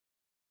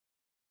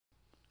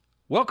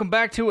Welcome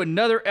back to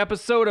another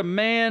episode of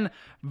Man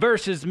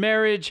versus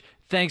Marriage.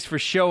 Thanks for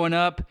showing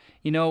up.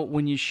 You know,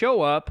 when you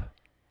show up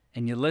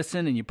and you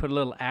listen and you put a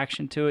little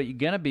action to it, you're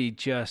going to be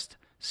just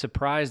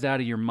surprised out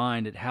of your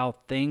mind at how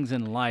things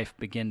in life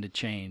begin to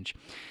change.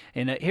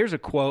 And here's a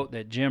quote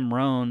that Jim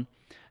Rohn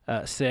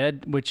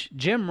said, which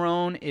Jim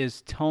Rohn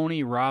is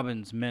Tony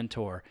Robbins'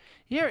 mentor.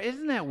 Yeah,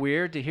 isn't that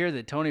weird to hear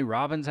that Tony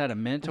Robbins had a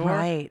mentor?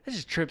 Right. This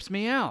just trips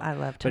me out. I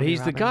love Tony But he's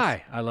Robbins. the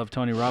guy. I love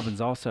Tony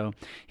Robbins also.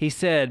 He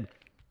said,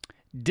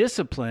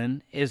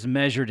 discipline is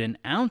measured in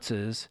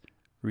ounces.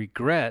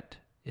 Regret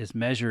is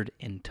measured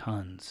in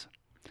tons.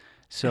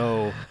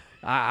 So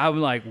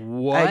I'm like,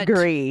 what? I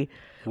agree.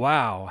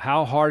 Wow,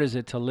 how hard is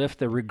it to lift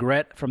the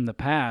regret from the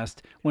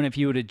past when if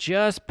you would have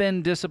just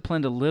been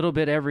disciplined a little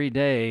bit every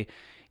day,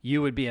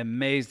 you would be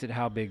amazed at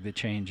how big the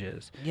change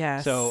is.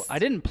 Yes. So I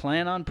didn't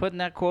plan on putting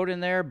that quote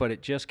in there, but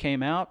it just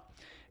came out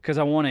because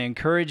I want to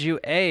encourage you.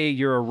 A,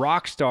 you're a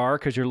rock star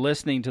because you're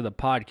listening to the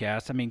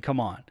podcast. I mean,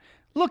 come on.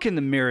 Look in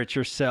the mirror at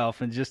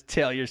yourself and just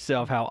tell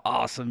yourself how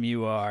awesome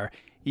you are.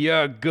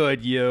 You're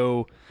good,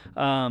 you.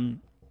 So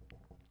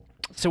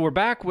we're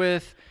back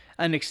with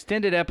an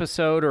extended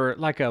episode, or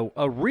like a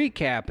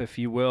recap, if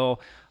you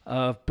will,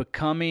 of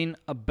becoming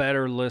a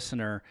better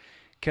listener,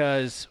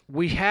 because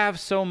we have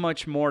so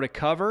much more to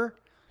cover.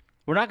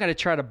 We're not going to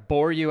try to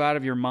bore you out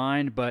of your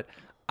mind, but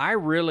I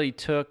really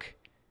took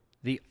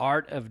the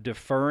art of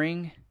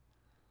deferring.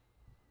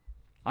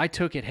 I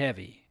took it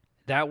heavy.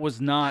 That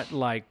was not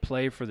like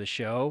play for the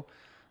show.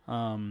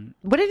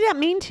 What did that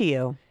mean to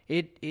you?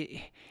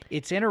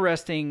 It's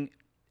interesting.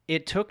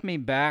 It took me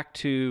back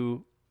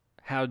to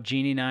how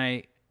Jeannie and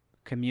I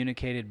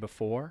communicated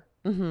before,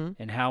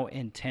 and how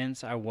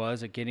intense I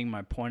was at getting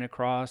my point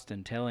across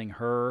and telling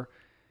her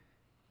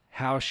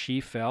how she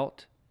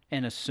felt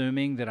and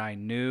assuming that I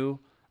knew.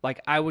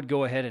 Like, I would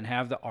go ahead and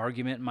have the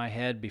argument in my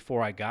head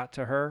before I got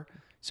to her,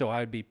 so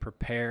I would be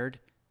prepared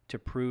to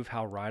prove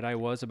how right I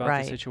was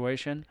about the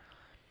situation.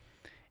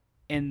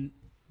 And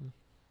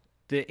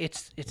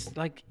it's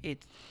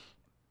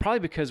probably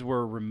because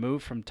we're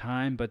removed from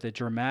time, but the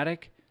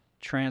dramatic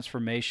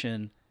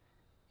transformation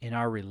in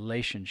our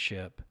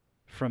relationship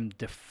from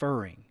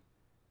deferring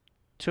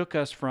took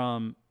us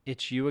from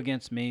it's you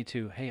against me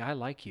to, hey, I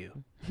like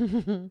you.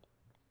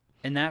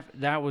 And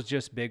that was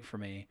just big for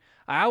me.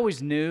 I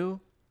always knew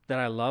that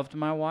I loved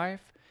my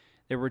wife.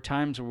 There were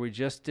times where we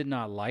just did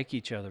not like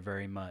each other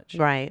very much.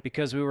 Right.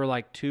 Because we were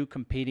like two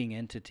competing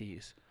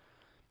entities.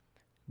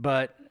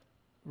 But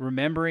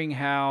remembering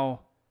how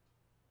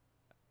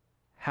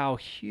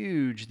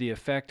huge the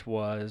effect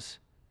was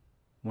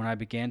when I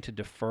began to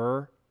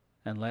defer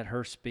and let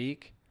her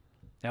speak,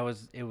 it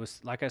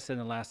was like I said in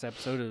the last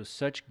episode, it was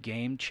such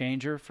game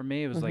changer for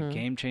me. It was like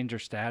game changer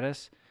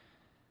status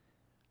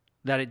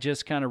that it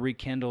just kind of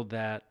rekindled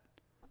that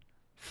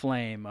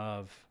flame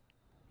of,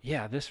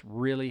 yeah, this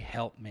really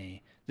helped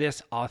me.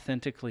 This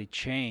authentically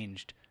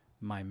changed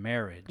my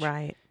marriage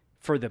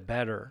for the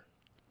better.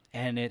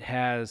 And it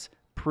has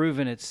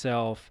proven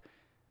itself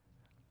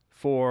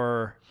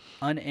for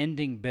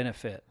unending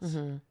benefits.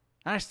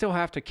 I still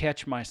have to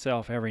catch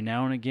myself every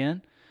now and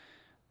again,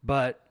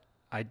 but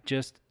I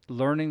just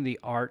learning the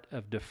art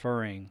of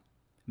deferring,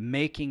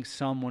 making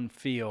someone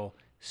feel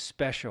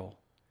special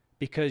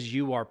because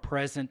you are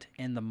present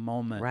in the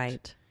moment.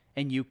 Right.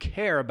 And you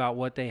care about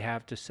what they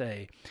have to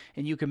say.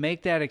 And you can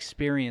make that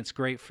experience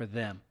great for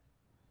them.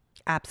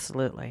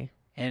 Absolutely.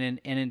 And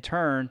in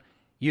turn,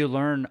 you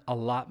learn a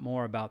lot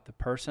more about the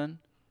person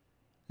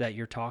that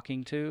you're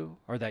talking to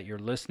or that you're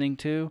listening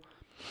to,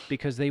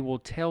 because they will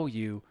tell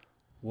you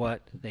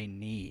what they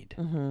need.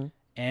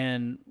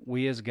 And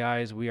we as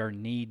guys, we are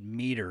need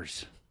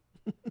meters.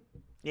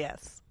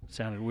 Yes.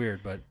 Sounded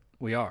weird, but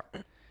we are.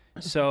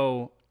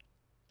 So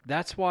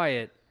that's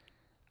why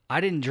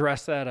I didn't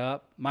dress that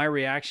up. My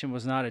reaction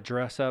was not a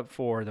dress up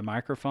for the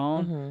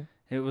microphone.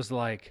 It was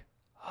like,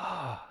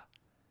 I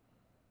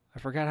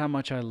forgot how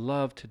much I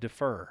love to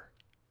defer.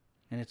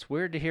 And it's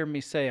weird to hear me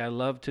say I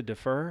love to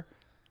defer,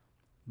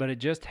 but it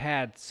just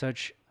had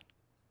such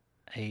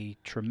a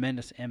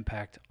tremendous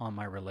impact on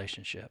my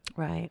relationship.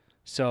 Right.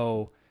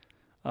 So,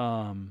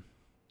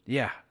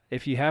 yeah,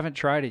 if you haven't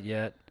tried it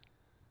yet,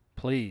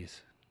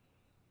 please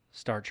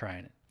start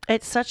trying it.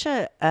 It's such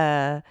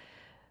a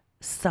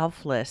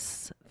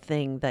selfless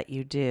thing that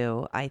you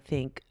do. I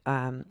think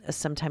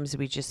sometimes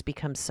we just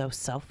become so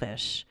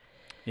selfish.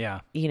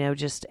 Yeah. You know,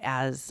 just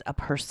as a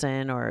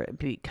person, or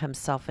become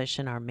selfish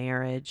in our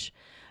marriage.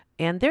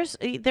 And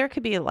there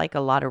could be like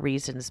a lot of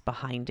reasons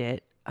behind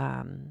it.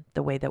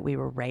 The way that we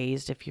were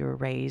raised, if you were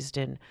raised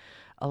in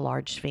a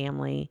large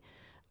family,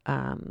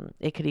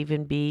 it could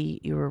even be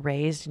you were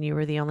raised and you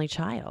were the only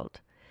child.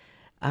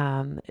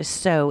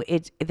 So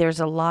there's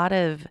a lot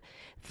of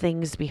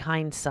things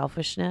behind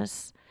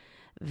selfishness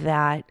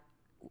that,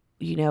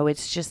 you know,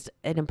 it's just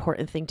an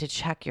important thing to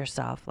check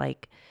yourself.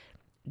 Like,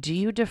 do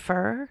you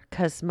defer?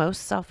 Because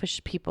most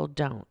selfish people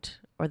don't,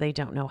 or they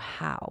don't know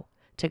how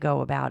to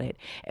go about it.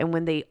 And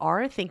when they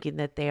are thinking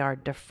that they are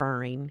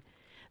deferring,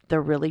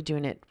 they're really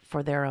doing it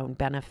for their own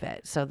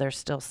benefit. So there's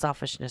still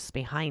selfishness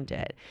behind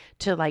it.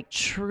 To like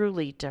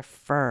truly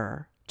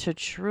defer, to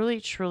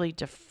truly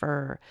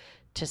defer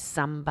to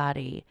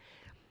somebody,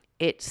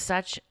 it's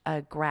such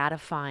a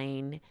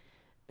gratifying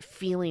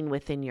feeling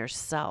within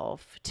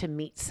yourself to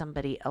meet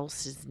somebody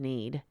else's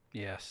need.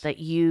 Yes. That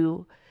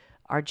you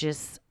are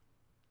just,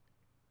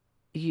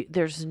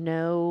 there's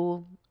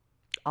no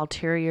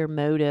ulterior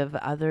motive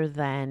other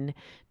than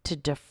to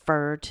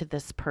defer to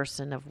this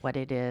person of what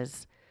it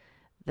is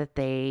that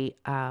they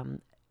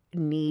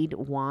need,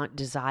 want,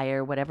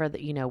 desire, whatever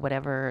that,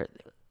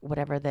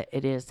 whatever that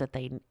it is that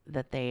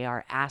they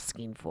are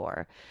asking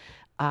for.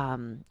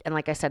 And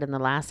like I said in the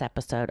last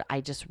episode, I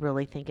just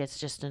really think it's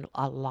just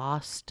a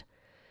lost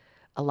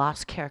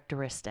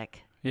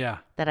characteristic. Yeah.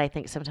 That I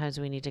think sometimes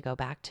we need to go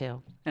back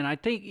to. And I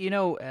think,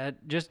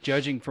 just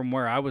judging from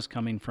where I was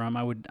coming from,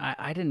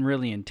 I didn't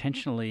really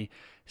intentionally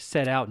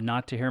set out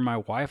not to hear my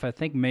wife. I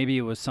think maybe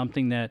it was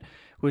something that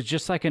was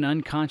just like an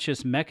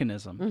unconscious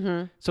mechanism.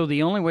 Mm-hmm. So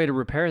the only way to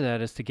repair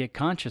that is to get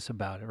conscious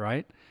about it,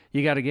 right?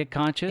 You got to get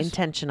conscious.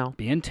 Intentional.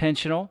 Be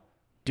intentional.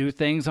 Do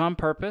things on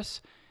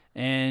purpose,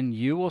 and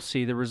you will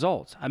see the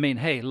results. I mean,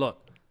 hey,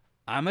 look,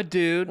 I'm a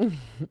dude.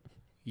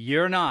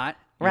 You're not.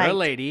 You're right. a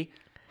lady.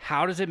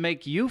 How does it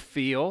make you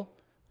feel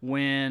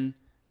when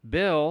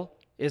Bill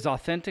is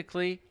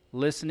authentically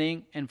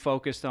listening and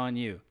focused on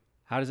you?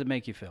 How does it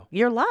make you feel?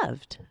 You're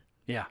loved.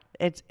 Yeah.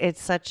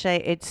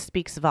 It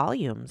speaks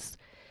volumes.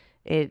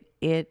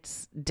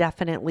 It's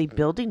definitely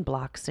building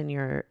blocks in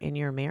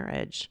your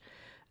marriage.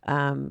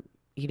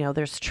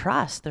 There's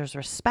trust, there's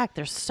respect,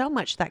 there's so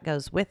much that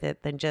goes with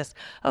it than just,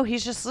 oh,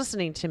 he's just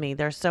listening to me.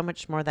 There's so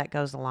much more that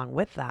goes along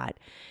with that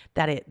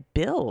it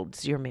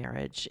builds your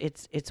marriage.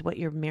 It's what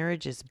your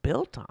marriage is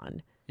built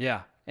on.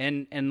 Yeah.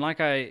 And like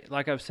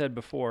I've said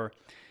before,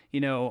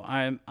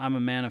 I'm a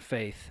man of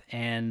faith,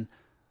 and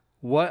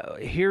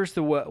what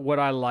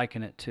I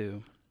liken it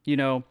to,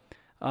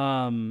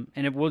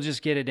 and we'll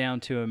just get it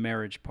down to a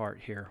marriage part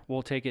here.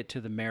 We'll take it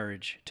to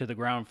the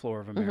ground floor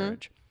of a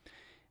marriage.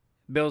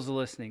 Bill's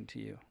listening to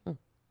you.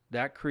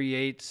 That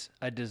creates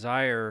a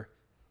desire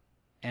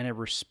and a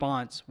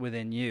response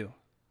within you.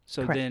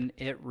 So Correct. Then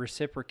it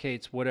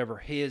reciprocates whatever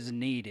his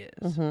need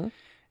is. Mm-hmm.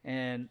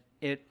 And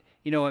it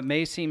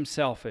may seem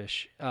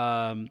selfish.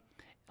 On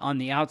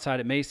the outside,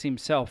 it may seem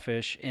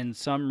selfish in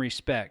some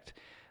respect.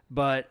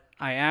 But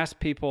I asked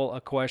people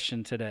a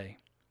question today.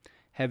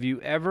 Have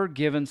you ever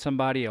given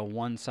somebody a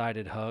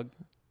one-sided hug?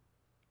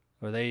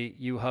 Where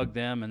you hug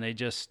them and they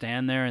just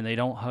stand there and they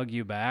don't hug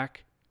you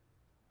back?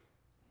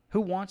 Who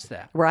wants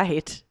that?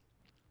 Right.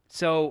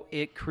 So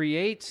it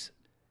creates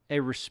a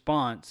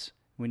response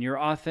when you're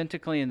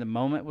authentically in the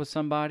moment with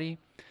somebody.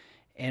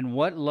 And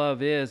what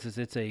love is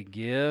it's a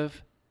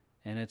give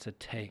and it's a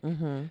take.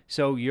 Mm-hmm.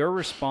 So your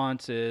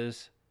response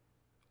is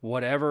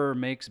whatever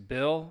makes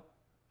Bill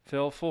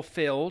feel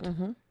fulfilled,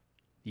 mm-hmm.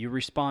 you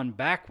respond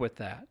back with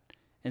that.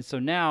 And so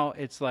now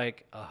it's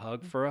like a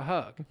hug for a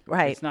hug.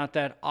 Right. It's not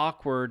that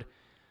awkward,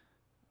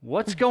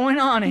 what's going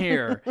on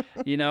here?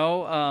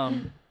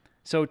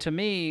 So to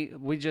me,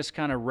 we just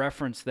kind of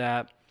reference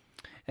that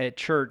at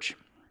church.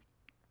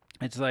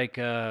 It's like,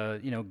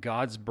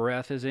 God's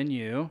breath is in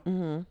you,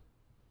 mm-hmm.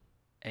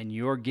 and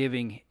you're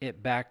giving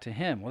it back to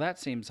him. Well, that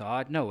seems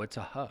odd. No, it's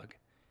a hug.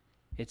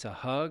 It's a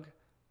hug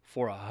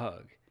for a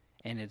hug.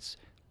 And it's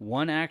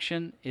one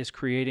action is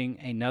creating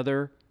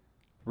another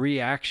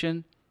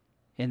reaction,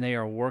 and they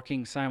are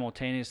working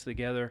simultaneously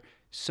together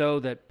so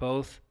that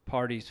both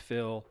parties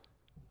feel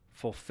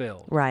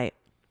fulfilled. Right.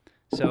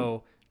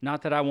 So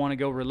not that I want to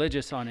go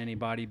religious on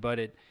anybody,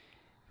 but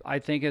I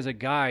think as a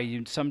guy,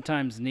 you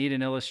sometimes need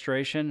an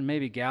illustration,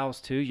 maybe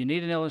gals too. You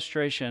need an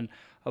illustration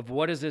of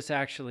what does this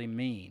actually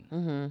mean?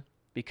 Mm-hmm.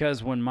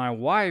 Because when my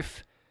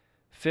wife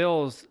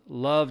feels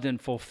loved and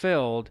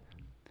fulfilled,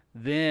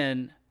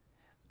 then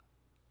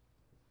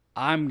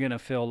I'm going to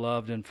feel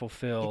loved and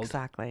fulfilled.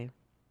 Exactly.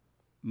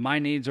 My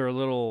needs are a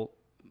little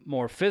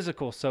more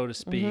physical, so to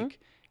speak, mm-hmm.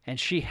 and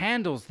she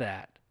handles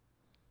that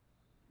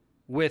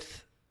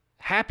with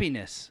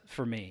happiness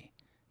for me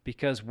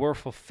because we're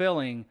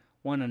fulfilling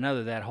one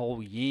another, that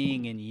whole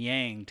yin and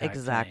yang type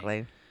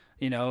exactly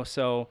thing.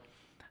 So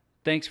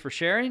thanks for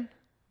sharing.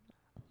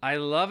 I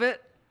love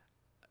it.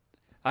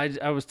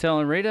 I was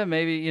telling Rita,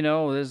 maybe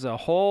there's a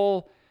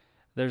whole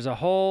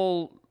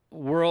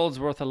world's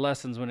worth of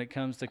lessons when it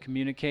comes to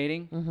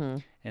communicating, mm-hmm.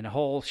 and a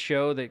whole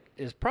show that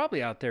is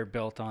probably out there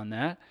built on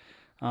that.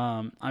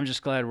 I'm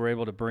just glad we're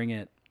able to bring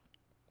it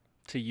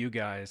to you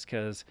guys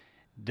because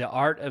the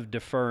art of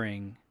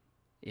deferring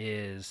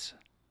it's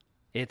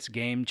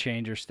game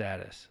changer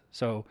status.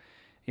 So,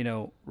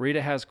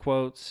 Rita has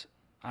quotes.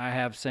 I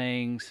have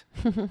sayings.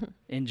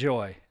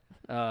 Enjoy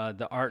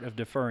the art of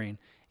deferring.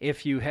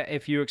 If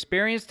you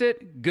experienced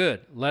it,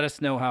 good. Let us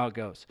know how it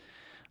goes.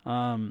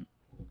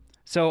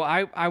 So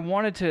I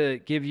wanted to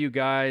give you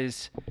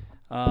guys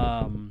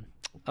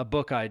a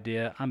book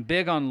idea. I'm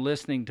big on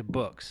listening to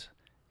books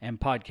and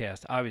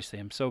podcasts. Obviously,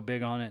 I'm so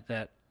big on it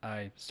that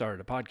I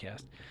started a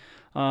podcast.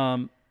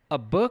 a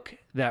book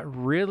that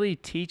really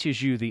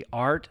teaches you the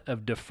art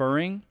of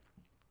deferring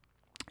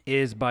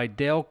is by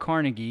Dale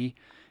Carnegie,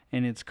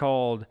 and it's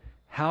called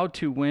How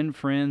to Win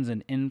Friends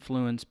and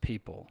Influence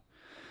People.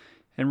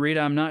 And Rita,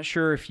 I'm not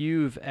sure if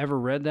you've ever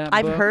read that book.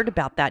 I've heard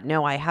about that.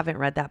 No, I haven't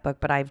read that book,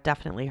 but I've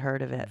definitely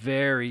heard of it.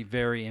 Very,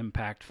 very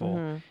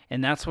impactful.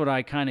 And that's what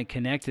I kind of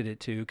connected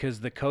it to,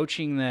 because the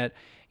coaching that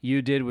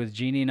you did with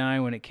Jeannie and I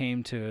when it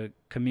came to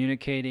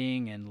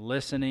communicating and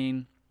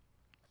listening,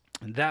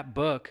 that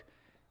book,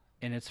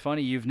 and it's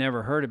funny you've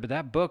never heard it, but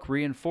that book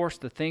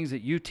reinforced the things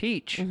that you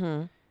teach.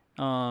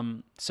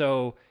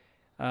 So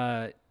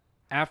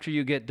after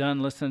you get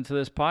done listening to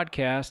this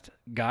podcast,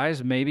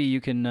 guys, maybe you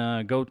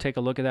can go take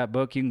a look at that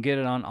book. You can get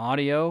it on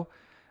audio.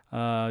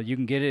 You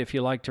can get it if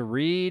you like to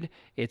read.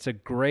 It's a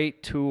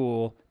great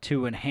tool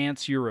to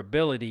enhance your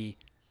ability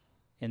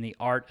in the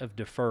art of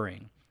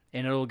deferring.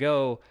 And it'll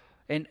go,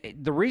 and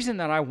the reason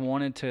that I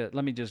wanted to,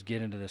 let me just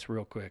get into this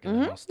real quick. And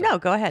then I'll stop. No,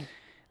 go ahead.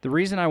 The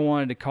reason I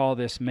wanted to call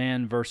this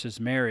Man versus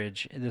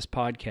Marriage, this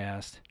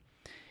podcast,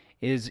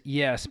 is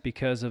yes,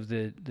 because of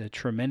the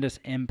tremendous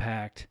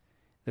impact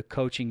the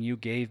coaching you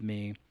gave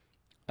me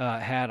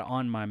had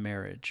on my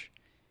marriage.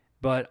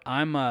 But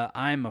I'm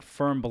a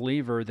firm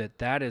believer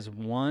that is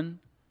one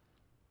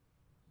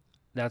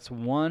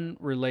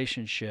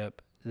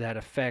relationship that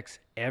affects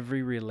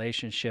every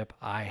relationship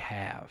I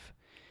have.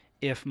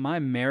 If my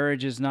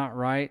marriage is not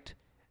right,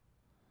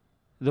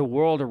 the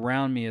world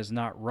around me is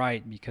not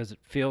right, because it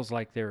feels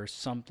like there is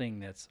something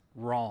that's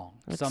wrong.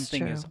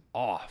 Something is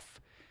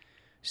off.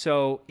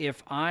 So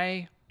if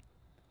I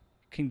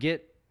can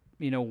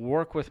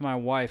work with my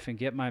wife and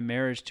get my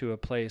marriage to a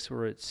place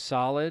where it's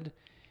solid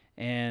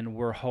and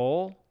we're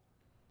whole,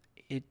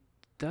 it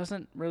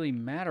doesn't really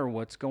matter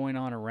what's going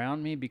on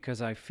around me,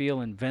 because I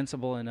feel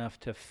invincible enough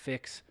to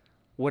fix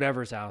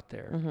whatever's out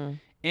there.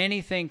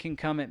 Anything can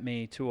come at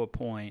me to a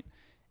point,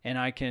 and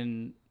I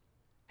can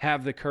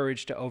have the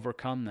courage to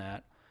overcome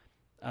that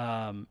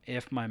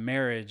if my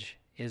marriage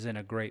is in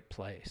a great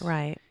place.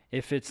 Right.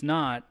 If it's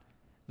not,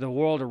 the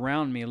world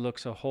around me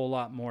looks a whole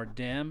lot more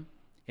dim.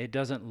 It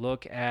doesn't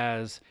look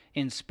as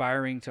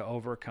inspiring to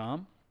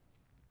overcome.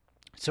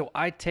 So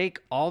I take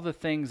all the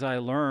things I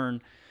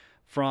learn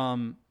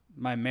from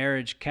my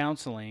marriage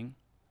counseling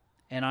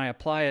and I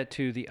apply it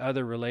to the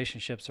other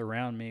relationships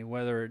around me,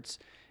 whether it's,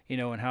 in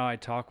how I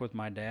talk with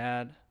my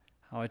dad,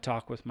 how I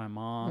talk with my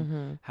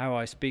mom, how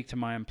I speak to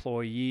my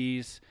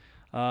employees,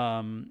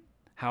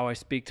 how I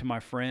speak to my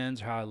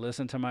friends, how I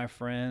listen to my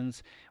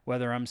friends,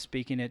 whether I'm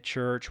speaking at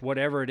church,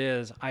 whatever it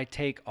is, I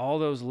take all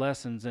those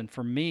lessons. And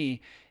for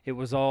me, it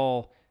was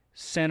all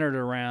centered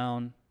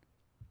around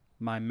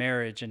my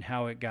marriage and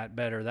how it got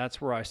better. That's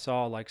where I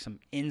saw like some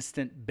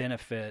instant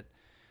benefit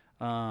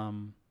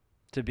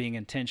to being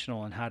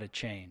intentional and how to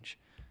change.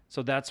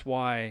 So that's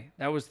why,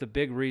 that was the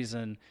big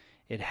reason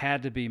it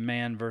had to be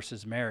Man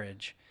versus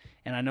Marriage.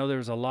 And I know there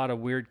was a lot of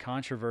weird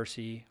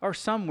controversy, or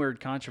some weird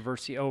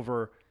controversy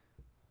over,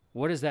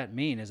 what does that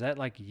mean? Is that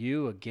like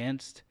you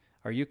against,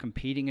 are you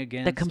competing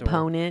against? The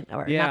component,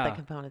 or Yeah. not the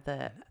component,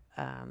 the...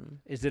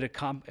 Is it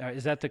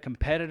is that the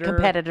competitor?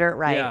 Competitor,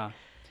 right. Yeah.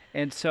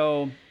 And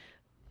so,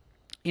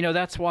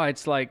 that's why,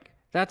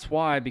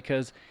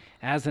 because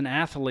as an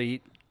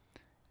athlete,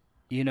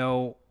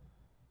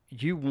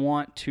 you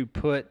want to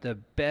put the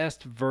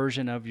best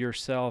version of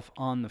yourself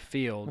on the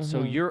field.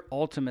 So you're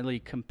ultimately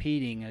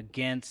competing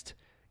against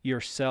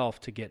yourself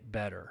to get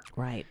better.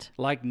 Right.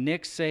 Like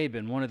Nick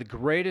Saban, one of the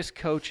greatest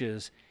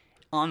coaches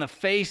on the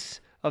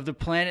face of the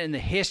planet in the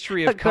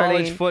history of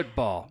college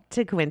football.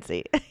 To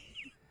Quincy.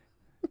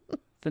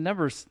 The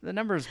numbers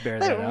bear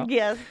that out.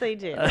 Yes, they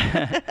do.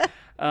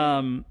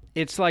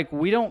 It's like,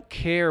 we don't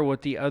care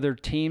what the other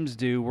teams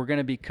do. We're going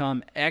to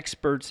become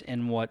experts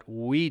in what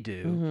we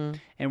do,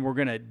 and we're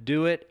going to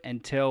do it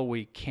until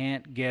we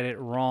can't get it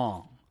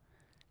wrong.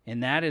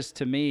 And that is,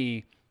 to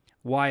me,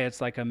 why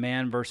it's like a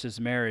Man versus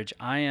Marriage.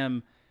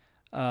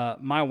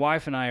 My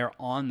wife and I are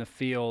on the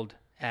field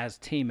as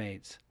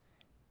teammates,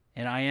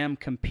 and I am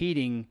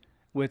competing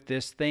with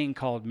this thing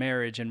called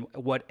marriage, and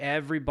what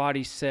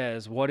everybody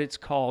says, what it's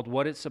called,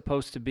 what it's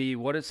supposed to be,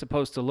 what it's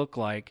supposed to look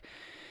like.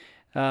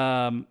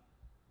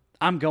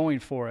 I'm going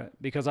for it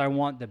because I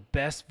want the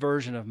best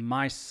version of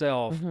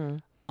myself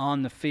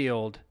on the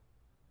field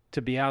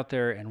to be out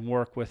there and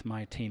work with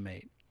my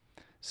teammate.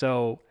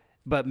 So,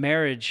 but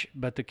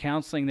the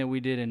counseling that we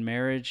did in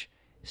marriage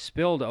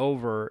spilled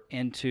over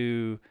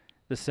into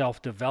the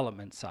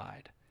self-development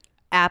side.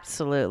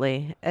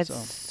 Absolutely. It's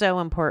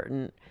so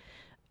important.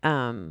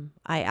 I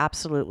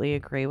absolutely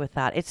agree with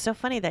that. It's so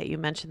funny that you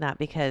mentioned that,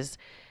 because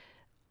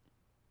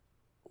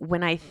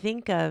when I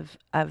think of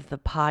the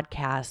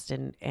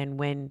podcast and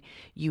when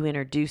you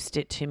introduced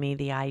it to me,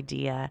 the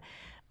idea,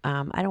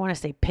 I don't want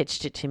to say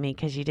pitched it to me,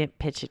 because you didn't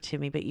pitch it to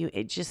me, but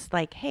it just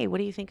like, hey, what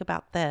do you think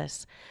about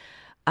this?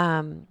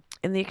 And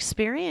the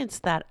experience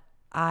that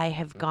I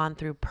have gone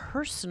through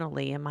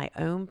personally in my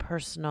own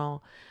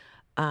personal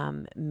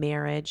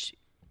marriage,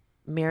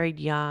 married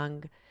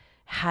young,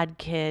 had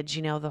kids,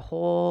 the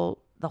whole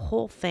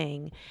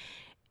thing.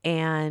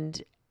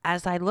 And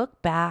as I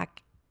look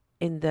back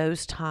in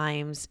those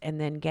times and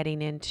then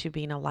getting into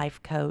being a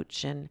life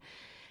coach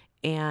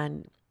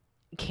and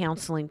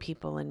counseling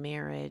people in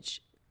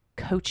marriage,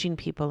 coaching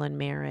people in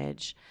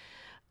marriage,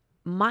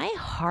 my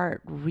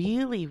heart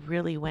really,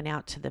 really went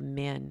out to the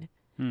men.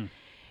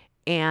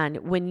 And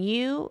when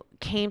you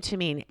came to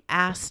me and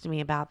asked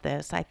me about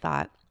this, I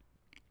thought,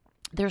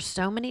 there's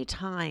so many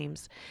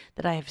times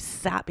that I have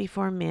sat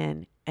before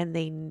men and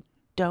they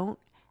don't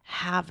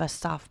have a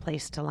soft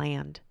place to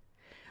land.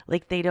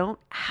 Like they don't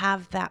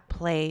have that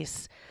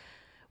place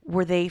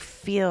where they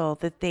feel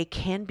that they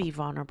can be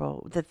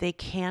vulnerable, that they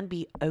can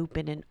be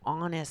open and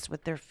honest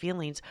with their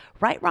feelings,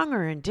 right, wrong,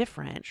 or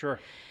indifferent. Sure.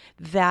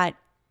 That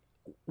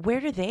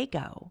where do they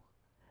go?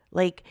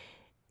 Like,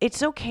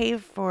 it's okay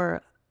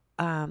for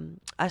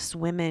us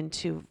women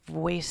to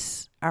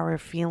voice our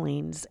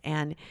feelings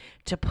and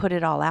to put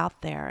it all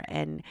out there.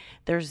 And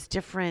there's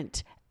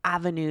different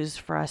avenues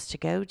for us to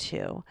go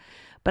to.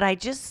 But I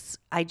just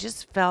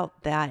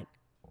felt that,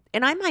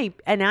 and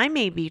I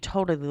may be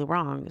totally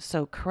wrong,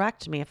 so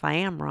correct me if I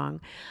am wrong.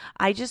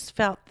 I just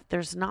felt that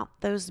there's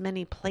not those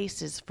many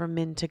places for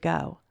men to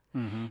go,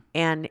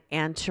 and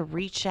to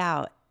reach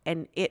out,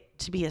 and it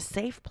to be a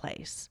safe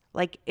place.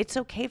 Like, it's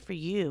okay for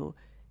you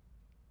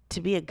to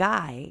be a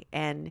guy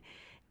and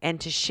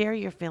to share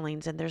your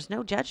feelings, and there's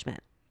no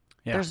judgment.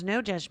 Yeah. There's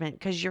no judgment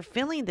because you're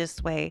feeling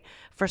this way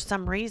for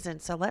some reason.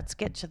 So let's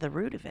get to the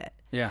root of it.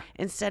 Yeah.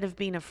 Instead of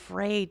being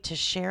afraid to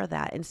share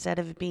that, instead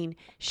of being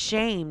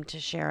shamed to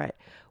share it,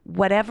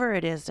 whatever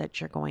it is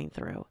that you're going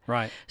through.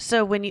 Right.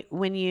 So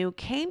when you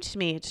came to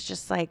me, it's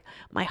just like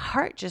my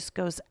heart just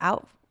goes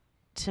out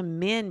to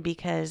men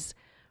because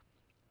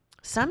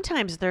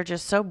sometimes they're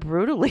just so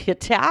brutally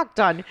attacked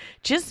on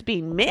just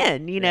being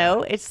men, you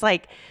know? It's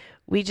like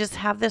we just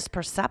have this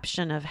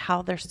perception of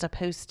how they're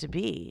supposed to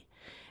be.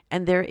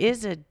 And there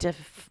is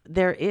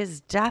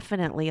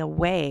definitely a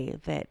way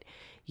that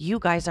you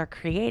guys are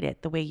created,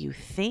 the way you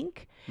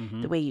think,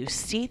 the way you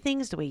see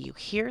things, the way you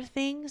hear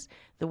things,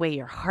 the way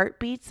your heart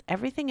beats.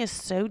 Everything is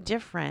so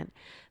different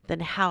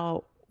than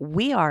how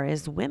we are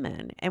as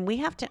women. And we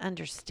have to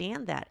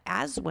understand that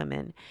as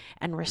women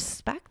and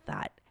respect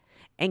that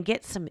and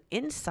get some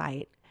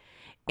insight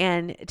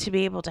and to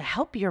be able to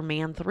help your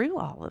man through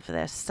all of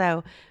this.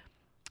 So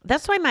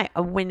that's why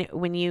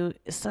when you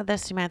said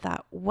this to me, I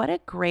thought, what a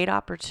great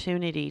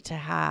opportunity to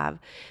have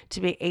to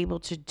be able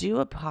to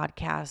do a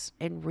podcast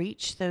and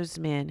reach those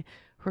men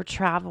who are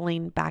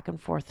traveling back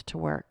and forth to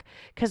work.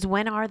 Because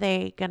when are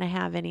they going to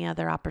have any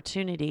other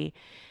opportunity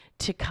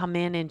to come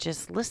in and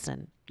just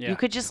listen? Yeah. You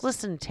could just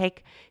listen,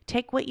 take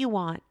what you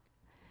want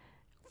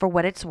for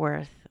what it's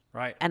worth,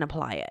 right, and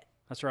apply it.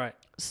 That's right.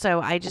 So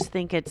I just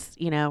think it's,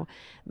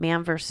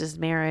 man versus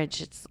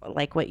marriage. It's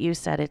like what you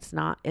said. It's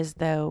not as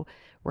though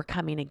we're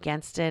coming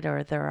against it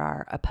or they're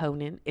our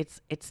opponent.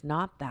 It's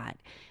not that.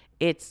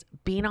 It's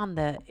being on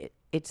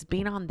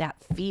that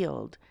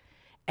field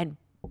and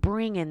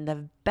bringing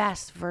the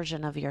best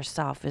version of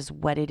yourself is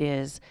what it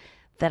is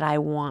that I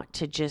want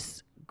to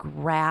just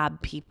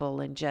grab people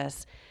and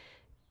just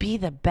be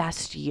the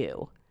best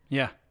you.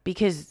 Yeah.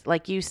 Because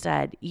like you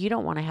said, you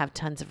don't want to have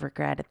tons of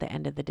regret at the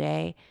end of the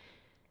day.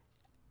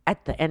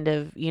 At the end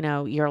of,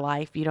 your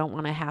life, you don't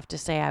want to have to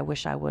say, I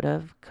wish I would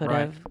have, could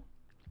have,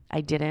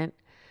 I didn't.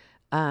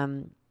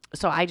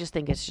 So I just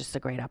think it's just a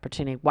great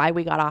opportunity. Why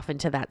we got off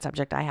into that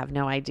subject, I have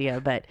no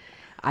idea, but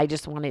I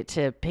just wanted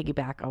to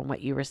piggyback on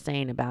what you were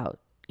saying about,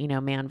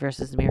 man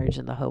versus marriage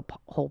and the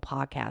whole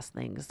podcast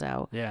thing.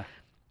 So yeah,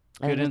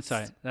 good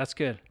insight. That's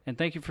good. And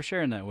thank you for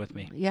sharing that with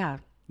me. Yeah,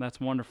 that's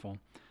wonderful.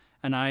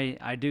 And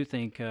I do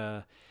think,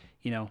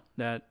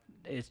 that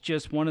it's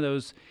just one of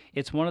those,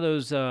 it's one of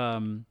those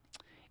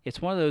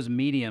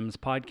mediums,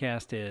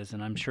 podcast is,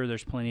 and I'm sure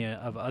there's plenty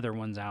of other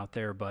ones out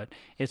there, but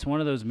it's one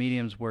of those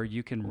mediums where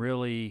you can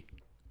really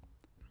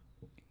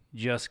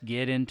just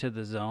get into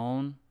the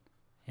zone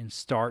and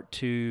start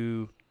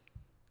to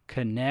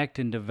connect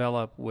and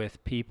develop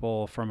with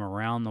people from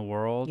around the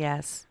world.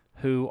 Yes.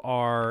 Who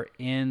are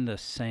in the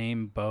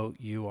same boat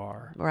you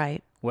are.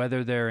 Right.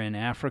 Whether they're in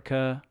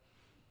Africa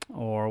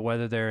or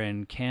whether they're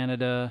in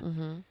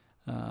Canada,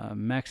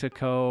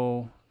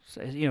 Mexico,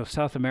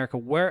 South America,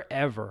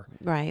 wherever.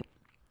 Right.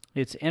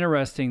 It's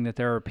interesting that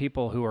there are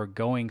people who are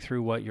going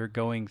through what you're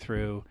going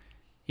through,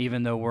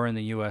 even though we're in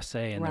the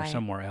USA and they're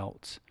somewhere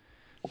else.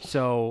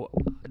 So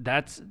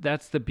that's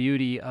the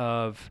beauty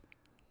of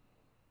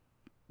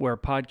where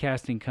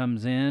podcasting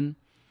comes in,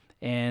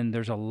 and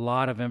there's a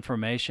lot of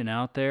information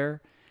out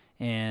there,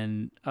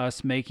 and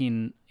us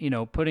making,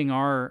 putting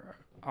our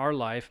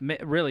life,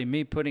 really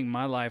me putting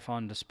my life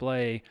on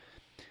display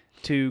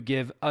to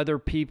give other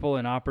people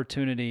an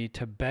opportunity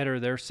to better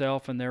their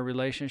self and their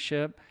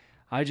relationship.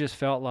 I just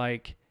felt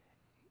like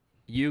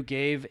you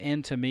gave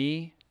into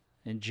me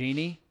and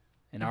Jeannie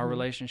in our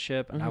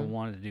relationship, and I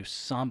wanted to do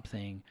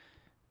something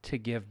to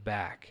give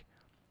back.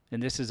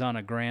 And this is on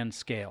a grand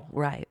scale.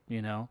 Right.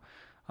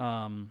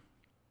 So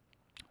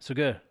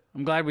good.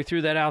 I'm glad we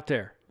threw that out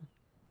there.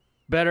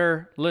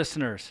 better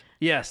listeners.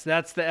 Yes,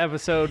 that's the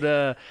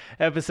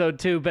episode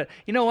 2. But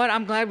you know what?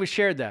 I'm glad we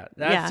shared that.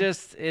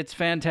 That's it's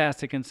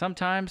fantastic. And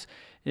sometimes,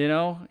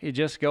 you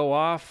just go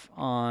off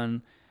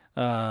on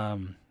a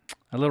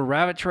little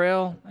rabbit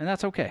trail, and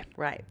that's okay.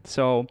 Right.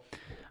 So,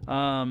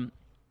 so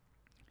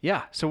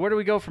where do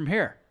we go from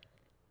here?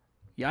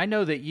 Yeah, I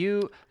know that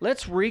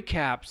let's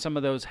recap some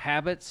of those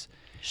habits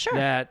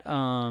that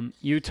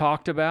you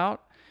talked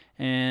about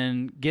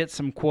and get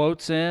some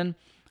quotes in.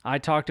 I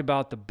talked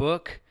about the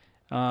book,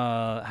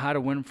 How to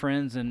Win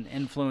Friends and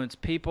Influence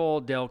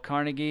People, Dale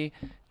Carnegie.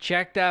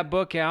 Check that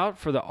book out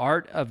for the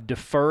art of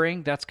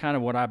deferring. That's kind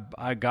of what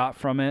I got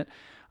from it.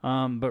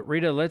 But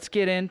Rita, let's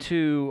get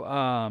into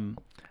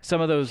some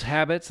of those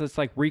habits. Let's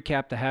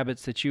recap the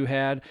habits that you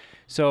had.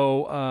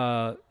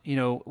 So,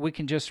 we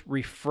can just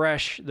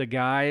refresh the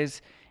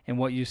guys and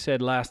what you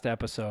said last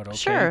episode. Okay?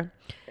 Sure.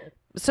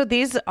 So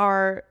these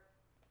are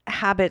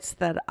habits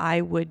that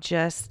I would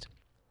just,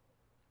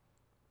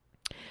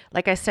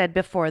 like I said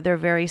before, they're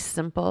very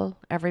simple.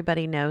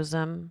 Everybody knows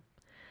them.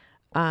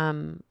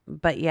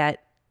 But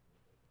yet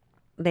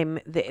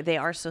they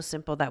are so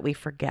simple that we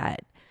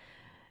forget.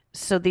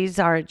 So these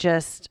are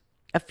just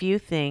a few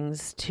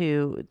things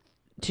to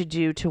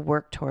do, to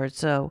work towards.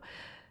 So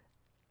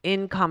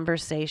in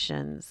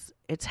conversations,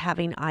 it's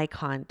having eye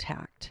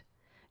contact,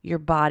 your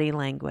body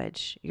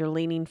language, you're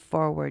leaning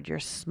forward, you're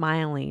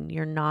smiling,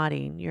 you're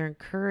nodding, you're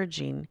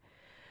encouraging,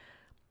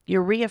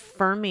 you're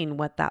reaffirming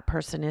what that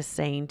person is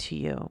saying to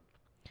you.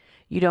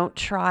 You don't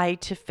try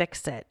to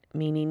fix it,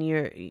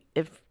 meaning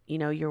if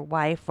your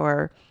wife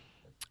or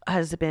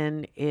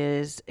husband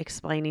is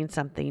explaining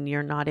something,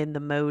 you're not in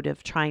the mode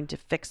of trying to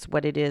fix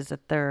what it is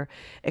that they're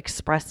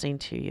expressing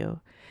to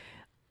you.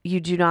 You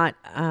do not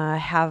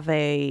have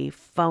a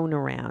phone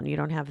around. You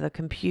don't have the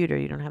computer.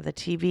 You don't have the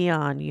TV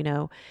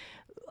on.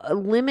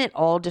 Limit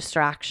all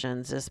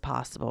distractions as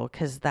possible,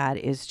 because that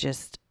is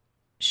just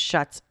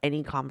shuts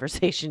any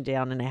conversation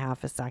down in a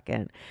half a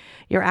second.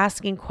 You're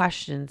asking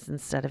questions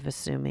instead of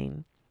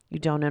assuming. You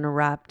don't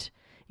interrupt.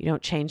 You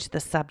don't change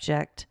the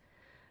subject.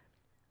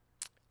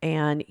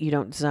 And you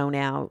don't zone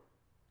out,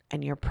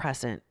 and you're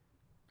present.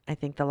 I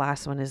think the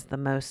last one is the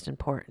most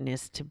important,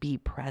 is to be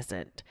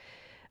present.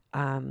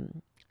 I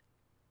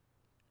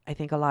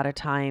think a lot of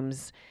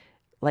times,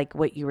 like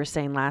what you were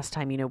saying last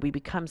time, we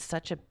become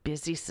such a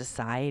busy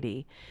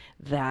society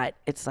that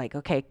it's like,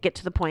 okay, get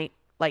to the point.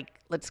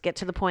 Let's get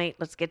to the point.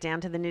 Let's get down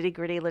to the nitty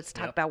gritty. Let's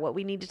talk about what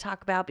we need to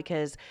talk about,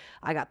 because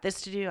I got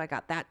this to do. I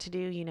got that to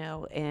do,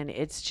 and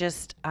it's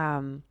just,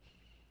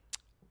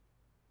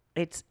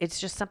 it's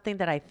just something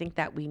that I think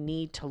that we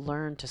need to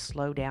learn to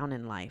slow down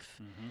in life.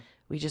 Mm-hmm.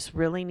 We just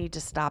really need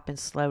to stop and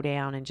slow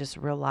down and just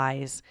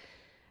realize,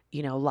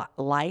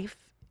 life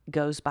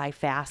goes by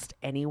fast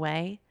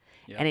anyway.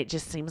 Yep. And it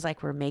just seems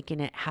like we're making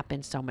it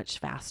happen so much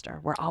faster.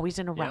 We're always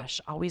in a rush,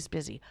 always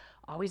busy,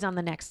 always on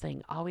the next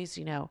thing, always,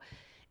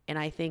 and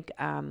I think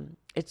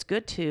it's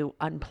good to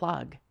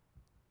unplug.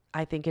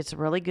 I think it's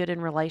really good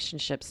in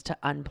relationships to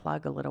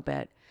unplug a little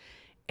bit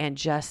and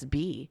just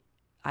be.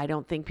 I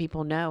don't think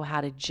people know how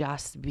to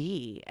just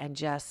be and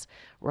just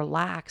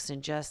relax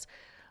and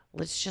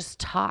let's just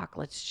talk.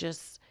 Let's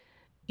just,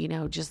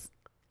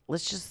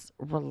 let's just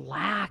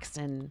relax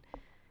and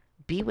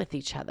be with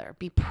each other,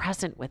 be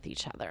present with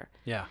each other.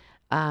 Yeah.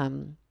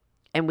 And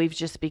we've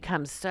just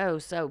become so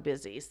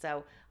busy.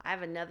 So I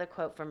have another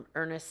quote from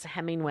Ernest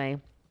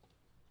Hemingway.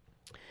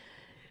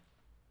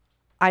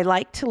 I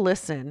like to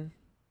listen.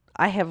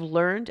 I have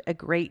learned a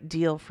great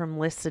deal from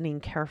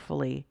listening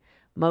carefully.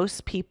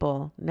 Most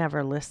people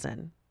never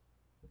listen.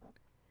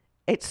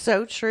 It's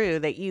so true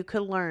that you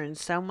could learn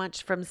so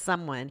much from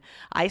someone.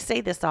 I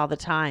say this all the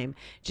time.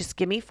 Just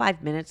give me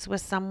 5 minutes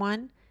with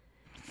someone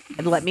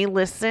and let me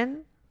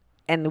listen,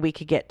 and we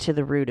could get to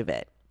the root of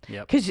it.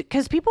 Yep.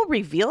 Because people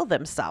reveal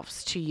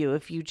themselves to you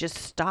if you just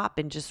stop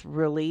and just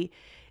really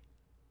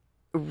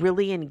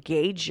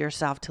engage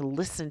yourself to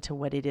listen to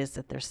what it is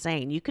that they're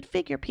saying. You could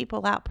figure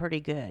people out pretty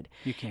good.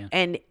 You can.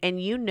 And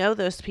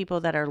those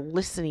people that are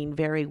listening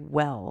very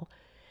well,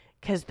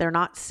 because they're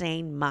not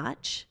saying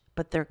much,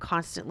 but they're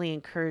constantly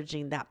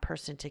encouraging that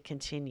person to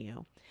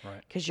continue.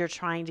 Right. Because you're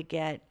trying to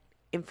get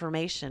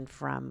information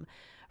from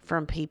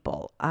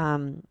people.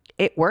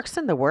 It works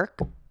in the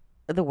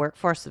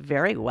workforce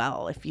very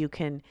well. If you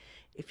can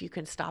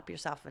stop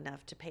yourself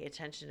enough to pay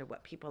attention to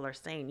what people are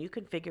saying, you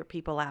can figure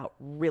people out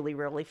really,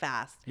 really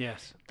fast.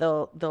 Yes.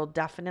 They'll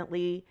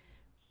definitely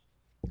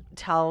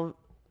tell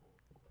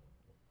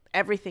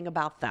everything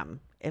about them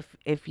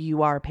if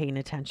you are paying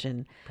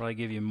attention. Probably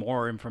give you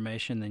more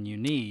information than you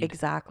need.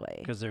 Exactly.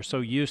 Because they're so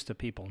used to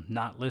people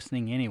not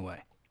listening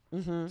anyway.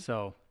 Mm-hmm.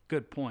 So,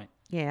 good point.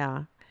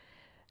 Yeah.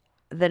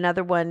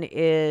 Another one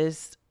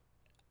is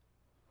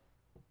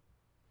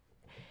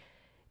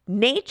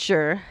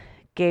nature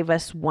gave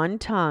us one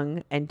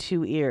tongue and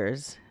two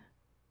ears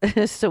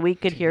so we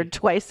could hear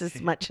twice as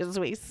much as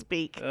we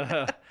speak.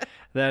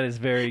 That is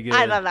very good.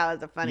 I thought that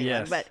was a funny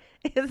one, but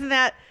isn't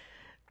that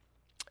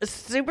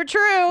super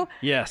true?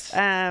 Yes.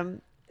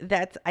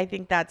 I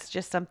think that's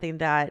just something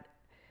that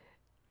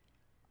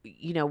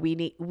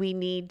we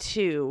need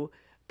to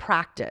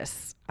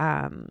practice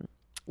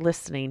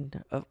listening,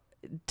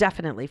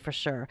 definitely, for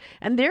sure.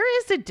 And there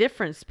is a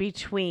difference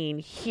between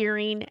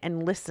hearing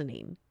and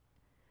listening.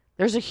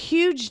 There's a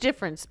huge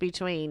difference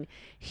between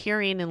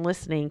hearing and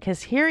listening,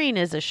 because hearing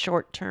is a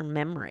short-term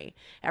memory.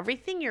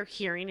 Everything you're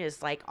hearing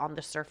is like on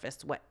the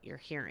surface what you're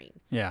hearing.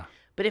 Yeah.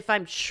 But if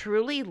I'm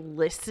truly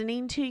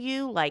listening to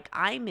you, like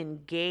I'm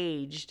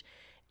engaged,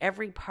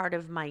 every part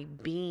of my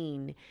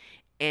being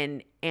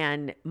and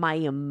my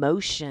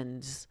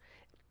emotions,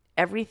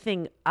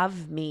 everything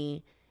of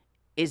me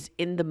is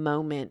in the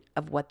moment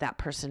of what that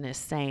person is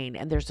saying.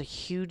 And there's a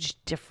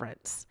huge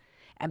difference.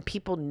 And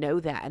people know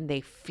that and they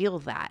feel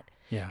that.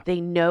 Yeah.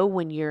 They know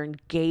when you're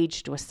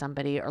engaged with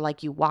somebody, or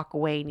like you walk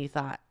away and you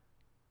thought,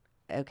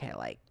 okay,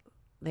 like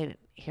they didn't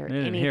hear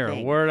anything. Hear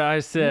a word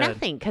I said.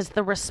 Nothing, because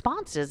the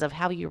responses of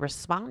how you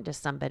respond to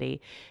somebody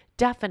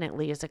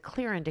definitely is a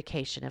clear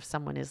indication if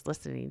someone is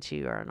listening to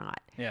you or not.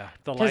 Yeah,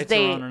 if the lights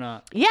are on or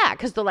not. Yeah,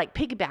 because they'll like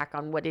piggyback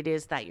on what it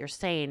is that you're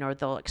saying, or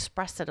they'll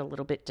express it a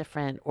little bit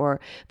different,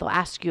 or they'll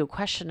ask you a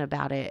question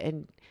about it.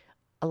 And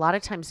a lot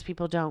of times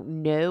people don't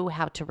know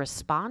how to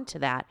respond to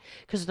that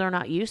because they're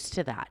not used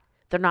to that.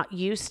 They're not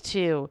used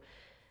to,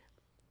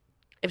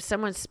 if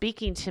someone's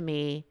speaking to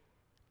me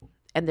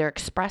and they're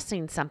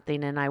expressing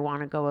something and I want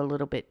to go a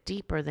little bit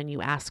deeper, then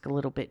you ask a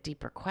little bit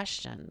deeper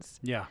questions.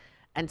 Yeah.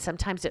 And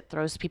sometimes it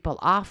throws people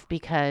off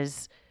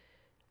because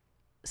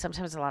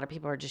sometimes a lot of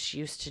people are just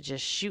used to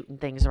just shooting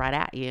things right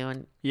at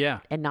you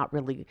and not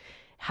really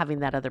having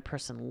that other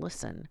person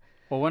listen.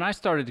 Well, when I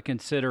started to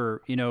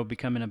consider,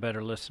 becoming a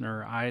better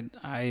listener,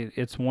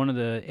 it's one of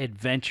the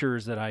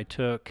adventures that I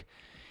took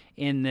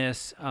in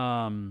this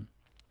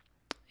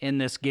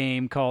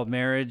game called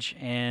marriage.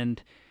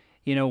 And,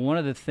 one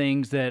of the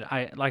things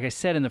that like I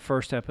said in the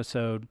first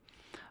episode,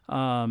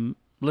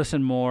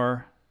 listen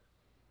more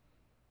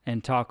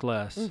and talk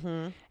less.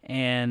 Mm-hmm.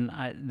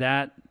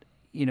 And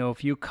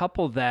if you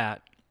couple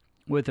that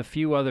with a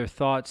few other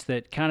thoughts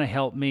that kind of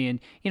help me,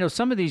 and,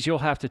 some of these you'll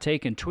have to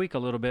take and tweak a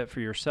little bit for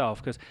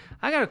yourself, because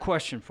I got a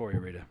question for you,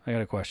 Rita. I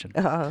got a question.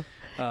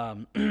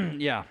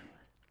 Yeah.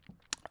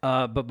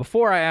 But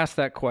before I ask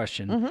that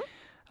question,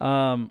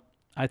 Mm-hmm.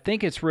 I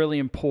think it's really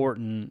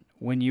important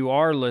when you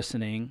are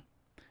listening,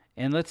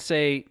 and let's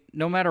say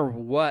no matter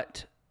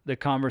what the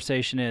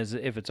conversation is,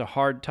 if it's a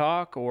hard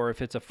talk or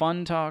if it's a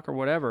fun talk or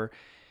whatever,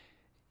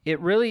 it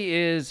really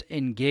is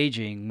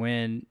engaging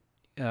when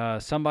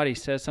somebody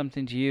says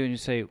something to you and you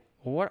say,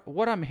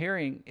 what I'm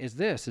hearing is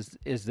this.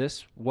 Is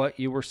this what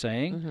you were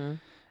saying? Mm-hmm.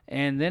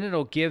 And then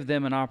it'll give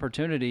them an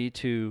opportunity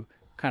to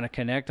kind of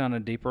connect on a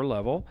deeper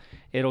level.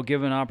 It'll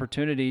give an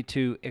opportunity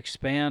to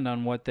expand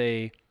on what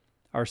they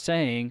are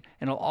saying,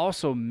 and it'll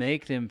also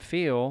make them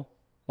feel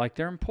like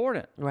they're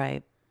important.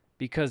 Right.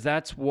 Because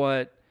that's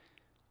what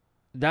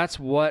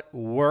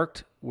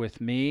worked with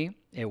me.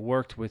 It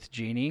worked with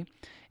Jeannie.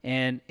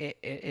 And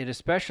it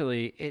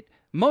especially,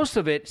 most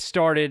of it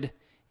started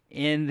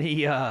in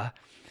the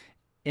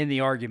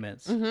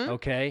arguments. Mm-hmm.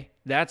 Okay.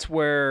 That's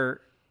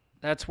where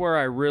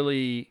I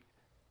really,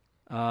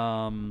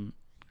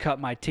 cut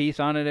my teeth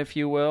on it, if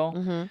you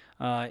will,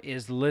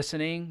 is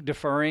listening,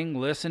 deferring,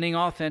 listening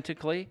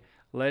authentically,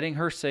 letting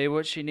her say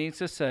what she needs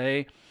to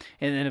say.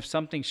 And then if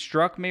something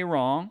struck me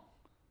wrong,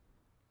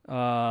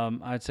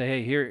 I'd say,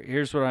 hey,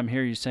 here's what I'm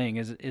hearing you saying.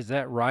 Is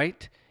that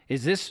right?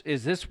 Is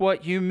this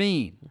what you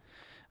mean?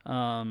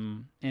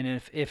 And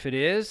if it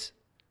is,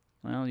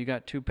 well, you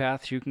got two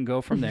paths you can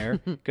go from there.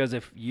 Because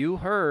if you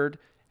heard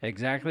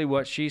exactly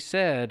what she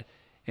said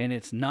and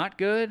it's not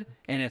good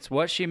and it's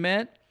what she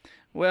meant,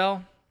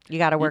 well, you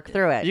got to work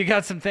through it. You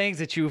got some things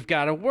that you've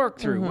got to work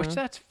through, which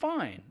that's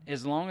fine,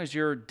 as long as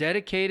you're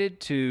dedicated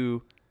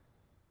to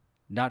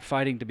not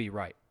fighting to be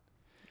right.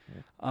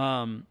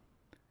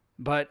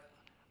 But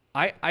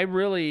I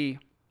really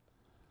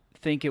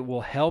think it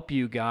will help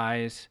you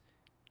guys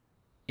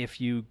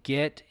if you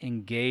get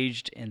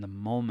engaged in the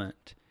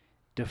moment,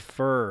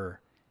 defer,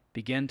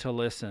 begin to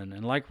listen.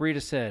 And like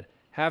Rita said,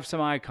 have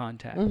some eye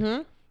contact.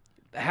 Mm-hmm.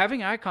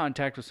 Having eye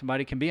contact with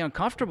somebody can be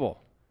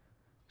uncomfortable.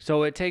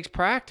 So it takes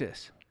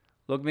practice.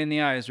 Look me in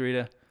the eyes,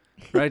 Rita.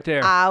 Right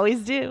there. I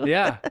always do.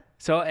 Yeah.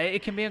 So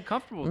it can be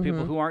uncomfortable with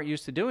people who aren't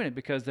used to doing it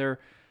because they're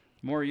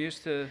more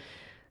used to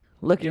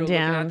looking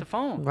down, looking at the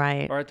phone,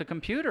 right, or at the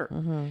computer.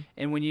 Mm-hmm.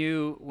 And when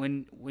you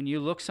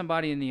look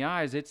somebody in the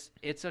eyes,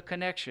 it's a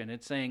connection.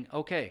 It's saying,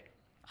 okay,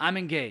 I'm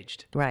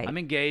engaged. Right. I'm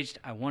engaged.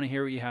 I want to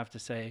hear what you have to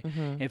say.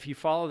 Mm-hmm. If you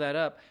follow that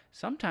up,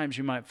 sometimes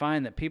you might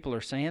find that people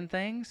are saying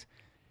things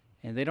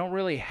and they don't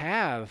really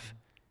have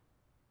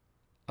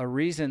a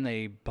reason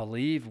they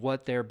believe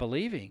what they're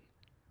believing.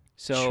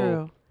 So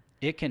True.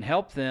 It can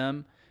help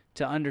them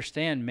to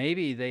understand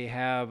maybe they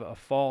have a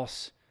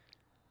false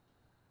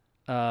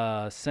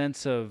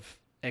sense of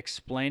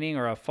explaining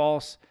or a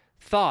false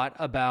thought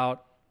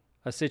about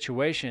a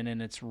situation,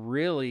 and it's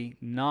really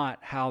not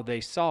how they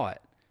saw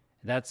it.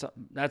 That's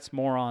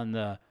more on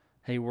the,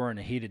 hey, we're in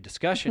a heated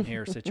discussion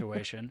here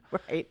situation,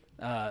 right?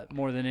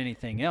 More than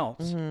anything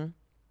else. Mm-hmm.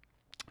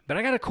 But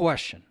I got a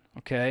question,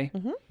 okay?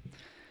 Mm-hmm.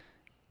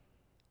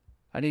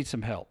 I need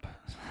some help.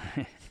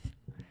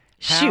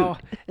 Shoot.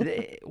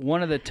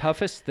 One of the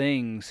toughest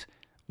things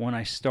when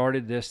I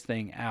started this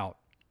thing out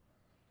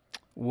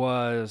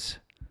was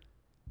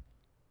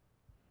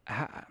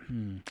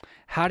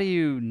how do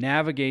you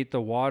navigate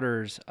the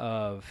waters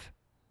of,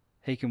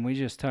 hey, can we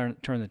just turn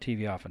the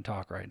TV off and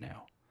talk right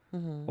now?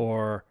 Mm-hmm.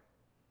 Or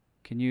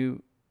can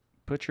you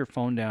put your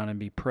phone down and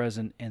be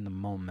present in the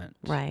moment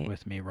Right.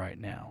 with me right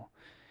now?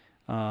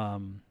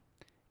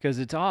 Because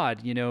it's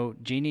odd,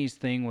 Jeannie's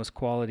thing was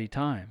quality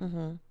time.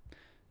 Mm-hmm.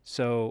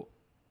 So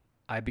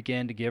I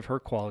began to give her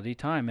quality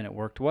time, and it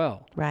worked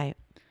well. Right.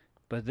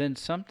 But then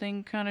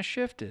something kind of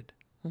shifted.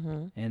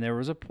 Mm-hmm. And there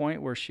was a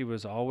point where she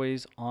was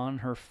always on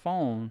her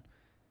phone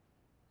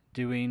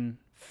doing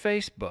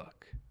Facebook.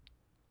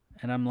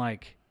 And I'm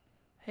like,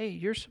 hey,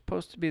 you're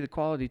supposed to be the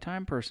quality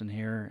time person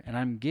here, and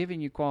I'm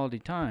giving you quality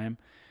time,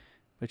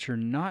 but you're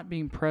not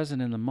being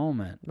present in the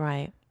moment.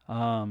 Right.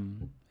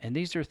 And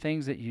these are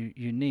things that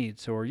you need.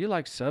 So are you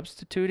like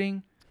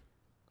substituting?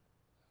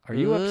 Are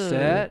you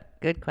upset?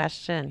 Good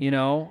question.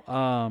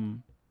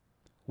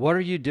 What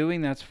are you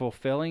doing that's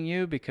fulfilling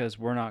you because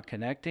we're not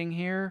connecting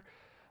here?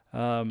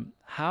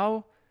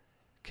 How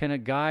can a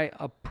guy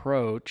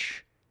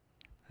approach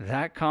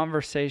that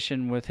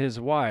conversation with his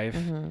wife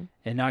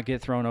and not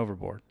get thrown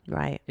overboard?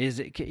 Right.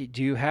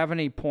 Do you have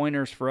any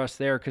pointers for us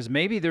there? Because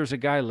maybe there's a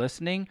guy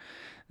listening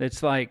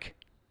that's like,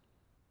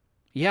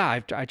 yeah,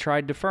 I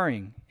tried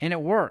deferring and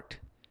it worked.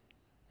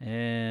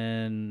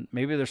 And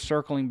maybe they're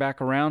circling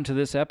back around to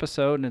this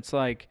episode and it's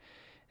like,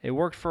 it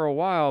worked for a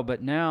while,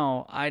 but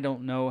now I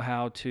don't know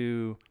how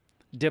to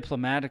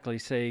diplomatically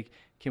say,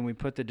 can we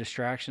put the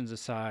distractions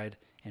aside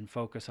and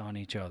focus on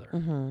each other?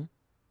 Mm-hmm.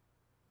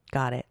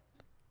 Got it.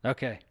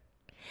 Okay.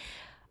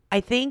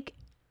 I think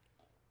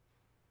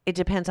it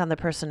depends on the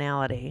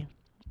personality.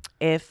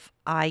 If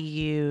I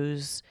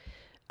use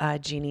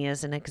Jeannie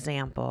as an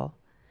example,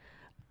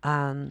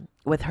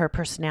 with her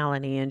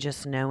personality and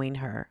just knowing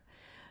her,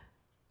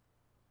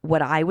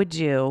 what I would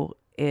do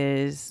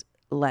is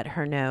let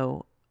her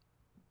know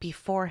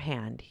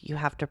beforehand. You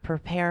have to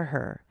prepare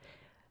her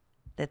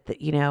that,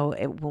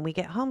 when we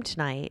get home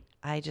tonight,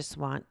 I just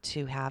want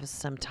to have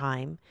some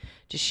time,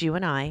 just you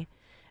and I,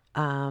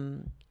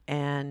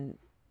 and,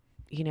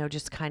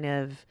 just kind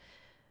of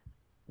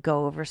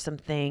go over some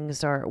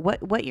things, or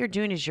what you're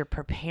doing is you're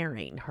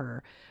preparing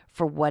her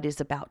for what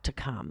is about to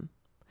come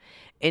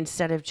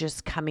instead of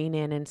just coming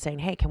in and saying,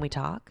 hey, can we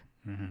talk?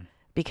 Mm-hmm.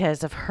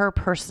 Because of her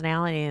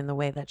personality and the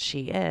way that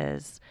she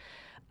is,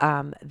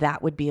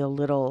 that would be a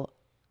little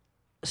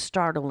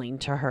startling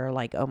to her,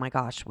 like, oh my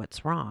gosh,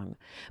 what's wrong?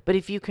 But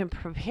if you can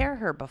prepare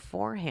her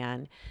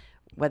beforehand,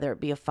 whether it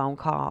be a phone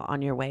call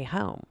on your way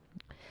home.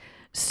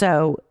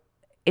 So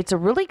it's a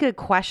really good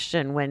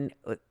question.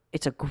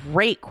 It's a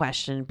great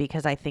question,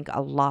 because I think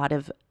a lot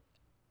of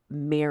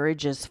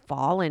marriages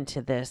fall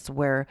into this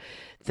where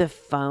the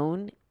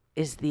phone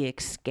is the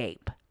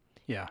escape.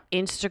 Yeah.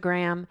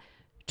 Instagram,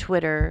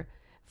 Twitter,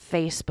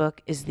 Facebook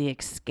is the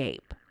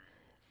escape.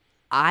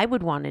 I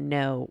would want to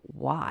know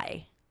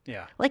why.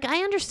 Yeah. Like, I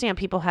understand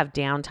people have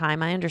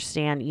downtime. I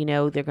understand,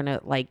 they're going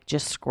to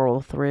just scroll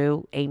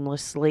through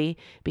aimlessly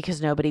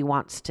because nobody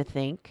wants to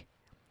think.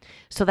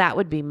 So that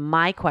would be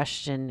my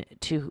question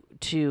to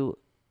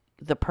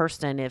the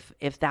person,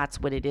 if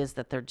that's what it is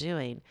that they're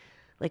doing.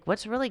 Like,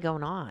 what's really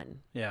going on?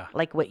 Yeah.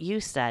 Like what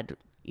you said,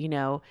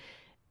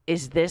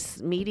 is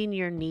this meeting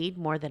your need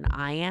more than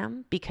I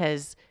am?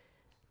 Because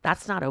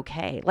that's not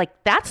okay.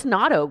 Like, that's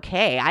not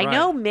okay. I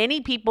know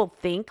many people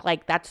think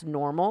like that's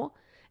normal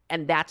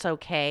and that's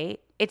okay.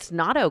 It's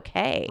not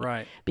okay.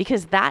 Right.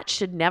 Because that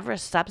should never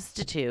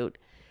substitute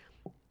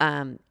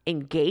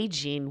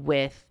engaging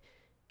with,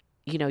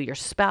 your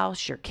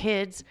spouse, your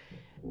kids.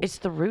 It's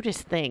the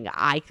rudest thing.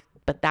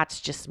 But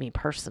that's just me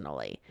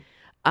personally.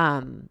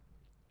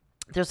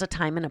 There's a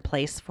time and a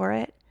place for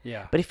it.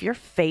 Yeah. But if your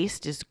face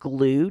is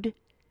glued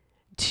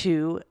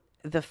to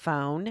the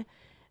phone,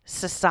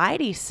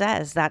 society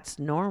says that's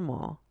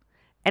normal,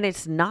 and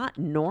it's not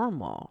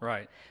normal.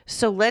 Right.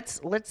 So let's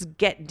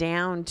get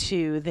down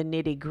to the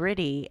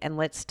nitty-gritty and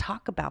let's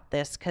talk about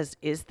this, because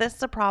is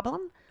this a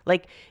problem?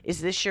 Like,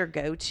 is this your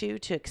go-to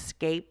to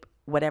escape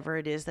whatever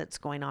it is that's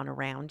going on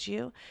around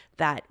you,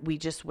 that we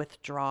just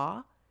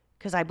withdraw?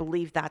 Because I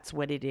believe that's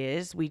what it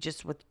is. We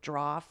just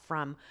withdraw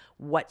from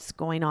what's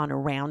going on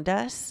around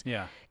us.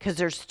 Yeah. Because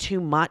there's too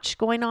much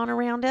going on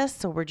around us.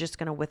 So we're just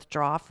going to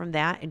withdraw from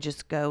that and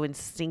just go and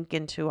sink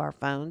into our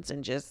phones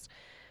and just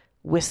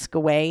whisk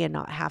away and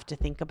not have to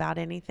think about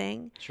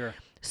anything. Sure.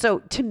 So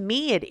to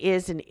me, it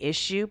is an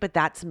issue, but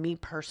that's me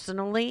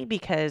personally,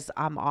 because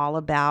I'm all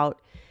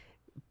about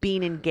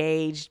being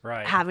engaged,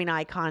 Right. having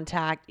eye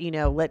contact,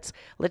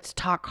 let's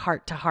talk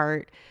heart to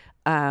heart.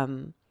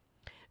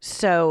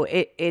 So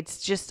it's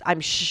just, I'm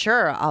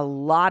sure a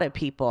lot of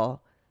people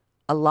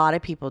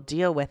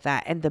deal with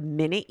that. And the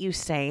minute you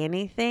say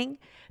anything,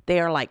 they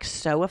are like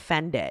so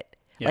offended.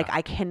 Yeah. Like,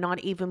 I cannot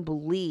even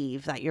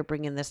believe that you're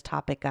bringing this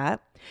topic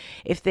up.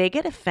 If they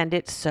get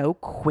offended so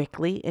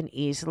quickly and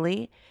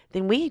easily,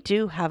 then we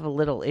do have a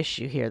little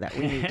issue here that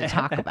we need to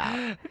talk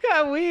about.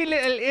 Got a wee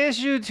little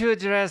issue to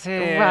address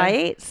here.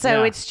 Right?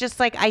 So Yeah. it's just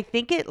like, I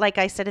think it, like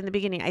I said in the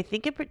beginning, I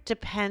think it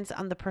depends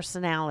on the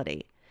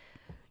personality.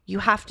 You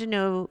have to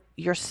know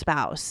your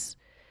spouse.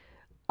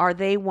 Are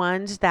they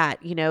ones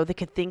that, you know, they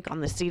could think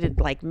on the seat,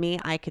 like me,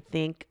 I could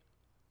think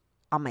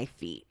on my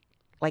feet.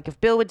 Like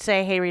if Bill would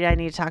say, hey, Rita, I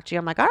need to talk to you.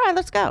 I'm like, all right,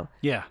 let's go.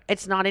 Yeah.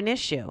 It's not an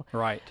issue.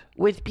 Right.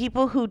 With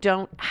people who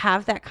don't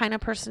have that kind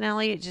of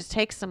personality, it just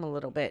takes them a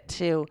little bit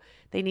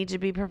they need to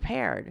be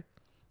prepared.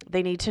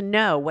 They need to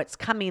know what's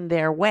coming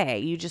their way.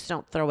 You just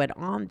don't throw it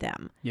on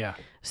them. Yeah.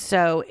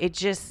 So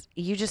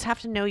you just have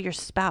to know your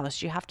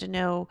spouse. You have to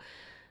know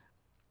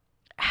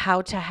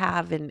how to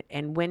have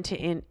and when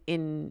to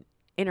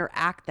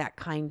interact that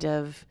kind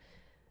of,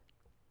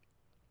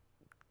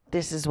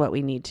 this is what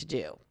we need to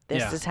do.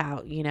 This is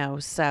how, you know,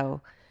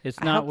 so It's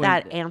I not hope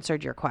that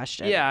answered your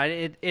question. Yeah,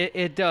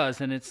 it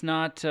does, and it's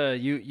not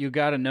you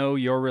got to know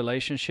your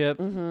relationship,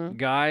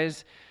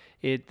 guys.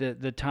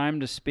 The time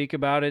to speak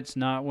about it's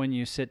not when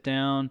you sit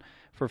down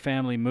for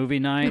family movie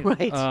night,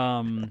 Right.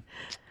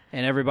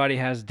 And everybody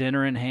has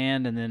dinner in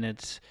hand, and then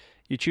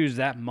you choose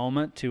that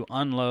moment to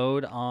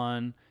unload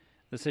on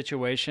the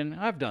situation.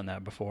 I've done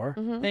that before.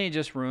 Then you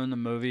just ruin the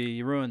movie,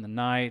 you ruin the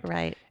night.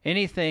 Right.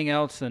 Anything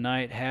else the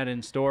night had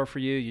in store for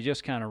you, you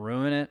just kind of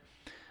ruin it.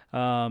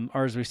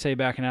 Or as we say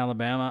back in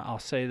Alabama, I'll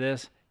say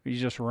this: you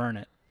just ruin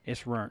it.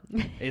 It's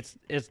ruined.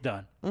 It's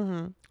done.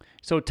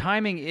 So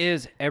timing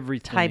is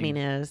everything. Timing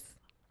is.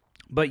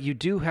 But you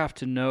do have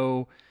to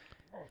know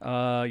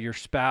your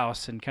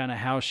spouse and kind of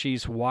how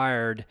she's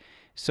wired,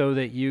 so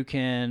that you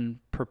can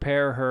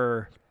prepare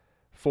her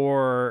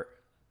for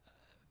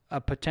a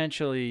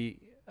potentially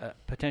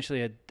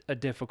a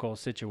difficult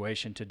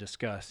situation to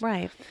discuss.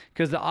 Right.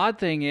 Because the odd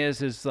thing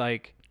is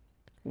like,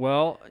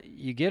 well,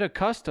 you get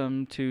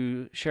accustomed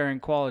to sharing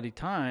quality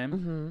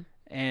time,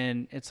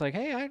 and it's like,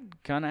 hey, I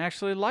kind of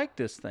actually like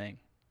this thing.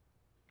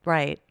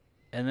 Right.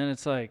 And then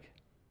it's like,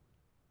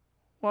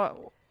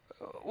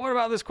 what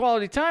about this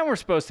quality time we're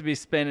supposed to be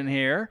spending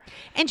here?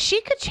 And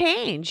she could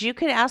change. You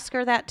could ask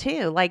her that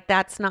too. Like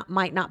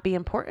might not be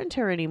important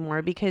to her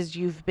anymore because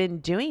you've been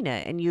doing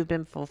it and you've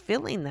been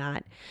fulfilling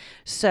that.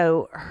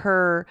 So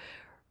her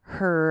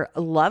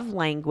love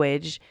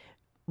language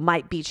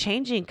might be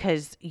changing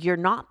because you're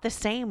not the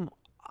same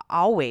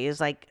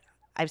always. Like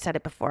I've said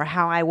it before,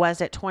 how I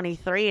was at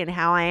 23 and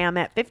how I am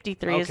at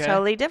 53 is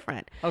totally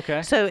different.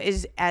 Okay. So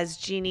as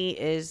Jeannie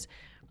is,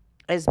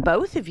 as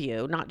both of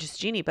you, not just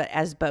Jeannie, but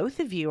as both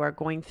of you are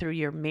going through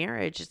your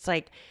marriage, it's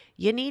like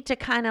you need to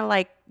kind of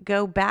like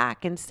go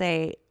back and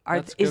say,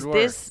 is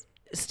this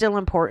still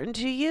important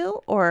to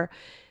you, or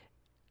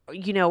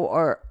you know,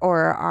 or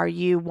are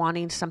you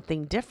wanting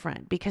something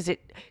different? Because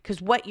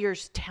what you're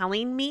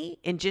telling me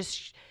and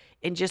just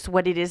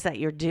what it is that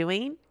you're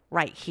doing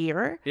right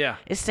here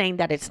is saying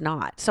that it's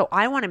not. So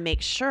I want to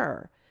make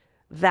sure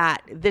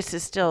that this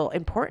is still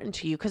important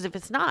to you, because if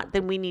it's not,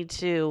 then we need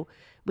to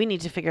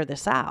figure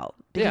this out,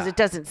 because it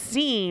doesn't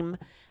seem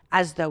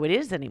as though it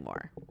is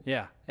anymore.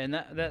 Yeah, and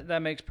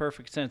that makes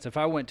perfect sense. If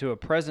I went to a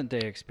present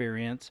day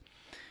experience,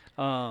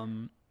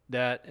 and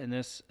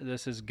this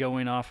is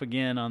going off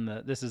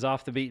again this is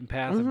off the beaten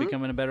path of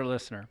becoming a better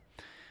listener.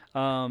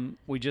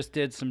 We just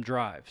did some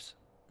drives,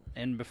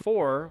 and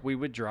before we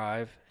would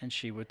drive and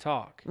she would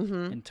talk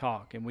and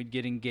talk, and we'd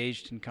get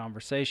engaged in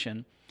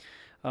conversation.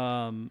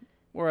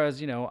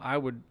 Whereas, you know, I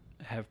would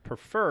have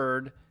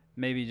preferred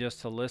maybe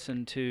just to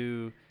listen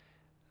to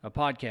a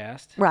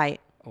podcast,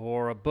 right,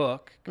 or a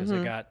book, because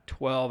I got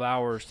 12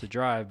 hours to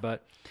drive.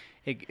 But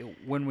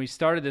when we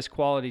started this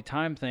quality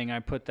time thing, I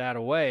put that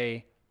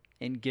away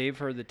and gave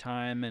her the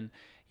time, and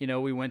you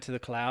know, we went to the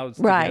clouds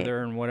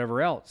together and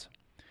whatever else.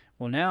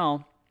 Well,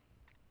 now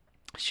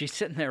she's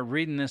sitting there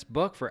reading this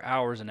book for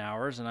hours and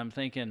hours, and I'm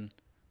thinking,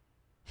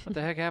 what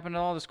the heck happened to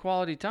all this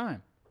quality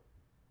time?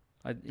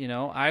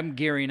 I'm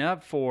gearing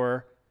up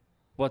for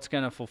what's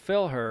going to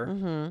fulfill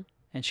her,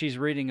 and she's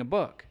reading a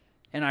book,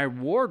 and I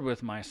warred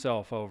with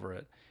myself over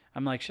it.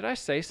 I'm like, should I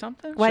say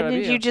something? Why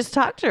didn't you just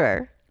talk to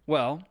her?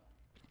 Well,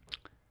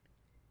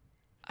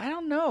 I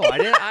don't know.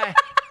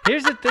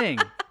 Here's the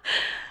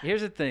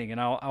thing,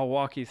 and I'll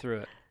walk you through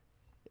it.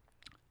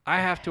 I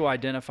have to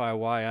identify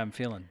why I'm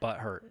feeling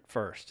butthurt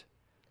first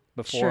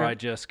before I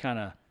just kind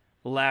of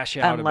lash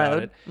out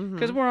about it,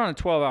 because we're on a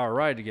 12-hour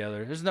ride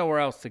together. There's nowhere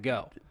else to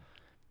go.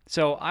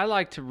 So I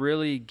like to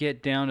really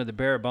get down to the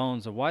bare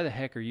bones of why the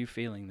heck are you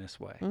feeling this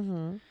way?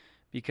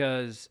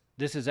 Because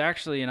this is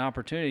actually an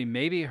opportunity.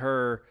 Maybe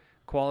her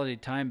quality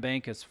time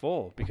bank is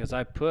full because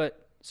I put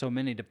so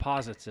many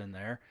deposits in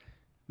there.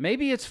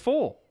 Maybe it's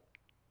full.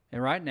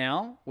 And right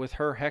now, with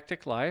her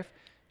hectic life,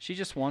 she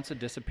just wants to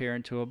disappear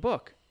into a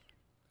book,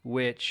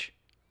 which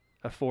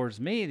affords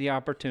me the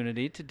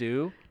opportunity to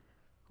do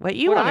what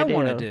I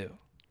want to do.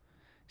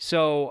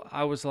 So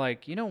I was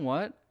like, you know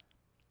what?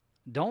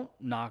 Don't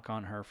knock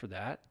on her for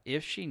that.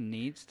 If she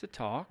needs to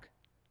talk,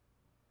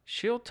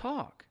 she'll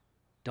talk.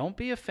 Don't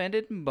be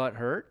offended and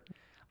butthurt.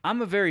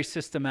 I'm a very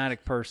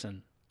systematic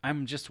person.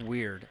 I'm just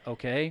weird,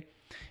 okay?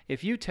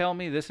 If you tell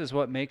me this is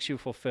what makes you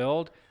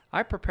fulfilled,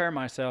 I prepare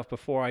myself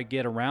before I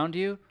get around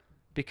you,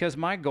 because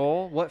my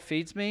goal, what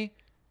feeds me,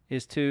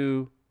 is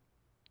to,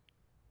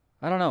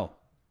 I don't know,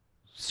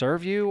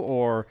 serve you,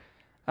 or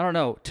I don't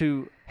know,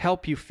 to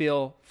help you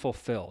feel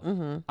fulfilled.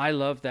 Mm-hmm. I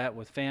love that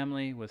with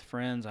family, with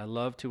friends. I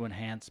love to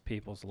enhance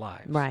people's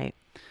lives. Right.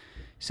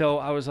 So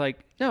I was like,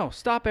 no,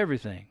 stop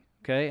everything.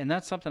 Okay. And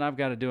that's something I've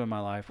got to do in my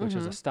life, which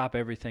is a stop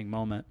everything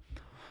moment.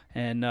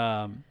 And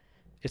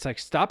it's like,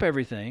 stop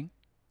everything.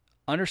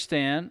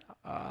 Understand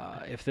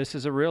if this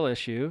is a real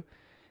issue.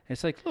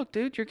 It's like, look,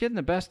 dude, you're getting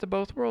the best of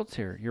both worlds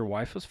here. Your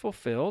wife is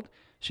fulfilled.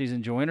 She's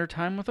enjoying her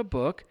time with a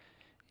book.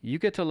 You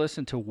get to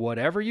listen to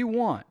whatever you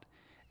want.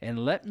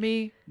 And let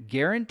me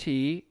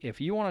guarantee, if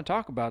you want to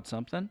talk about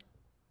something,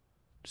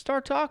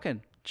 start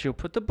talking. She'll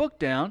put the book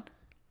down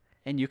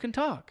and you can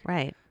talk.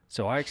 Right.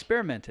 So I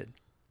experimented.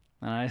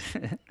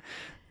 And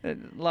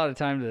a lot of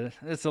times,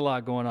 it's a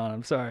lot going on.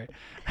 I'm sorry.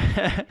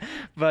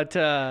 But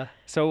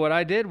so what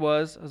I did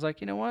was, I was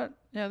like, you know what?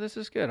 Yeah, this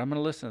is good. I'm going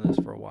to listen to this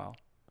for a while.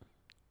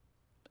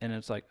 And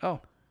it's like,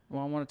 oh,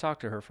 well, I want to talk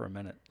to her for a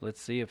minute.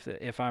 Let's see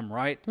if I'm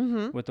right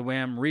with the way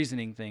I'm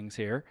reasoning things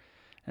here.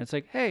 And it's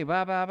like, hey,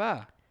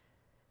 bye.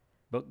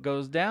 Book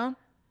goes down.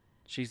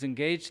 She's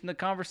engaged in the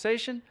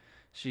conversation.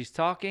 She's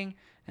talking.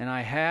 And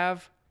I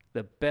have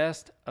the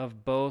best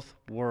of both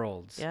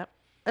worlds. Yep.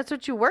 That's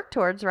what you work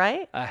towards,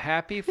 right? A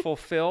happy,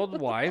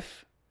 fulfilled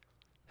wife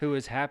who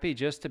is happy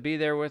just to be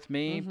there with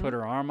me, put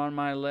her arm on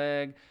my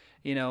leg,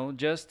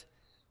 just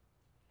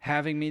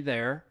having me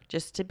there.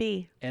 Just to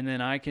be. And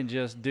then I can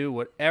just do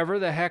whatever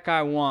the heck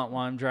I want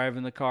while I'm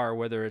driving the car,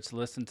 whether it's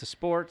listen to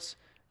sports,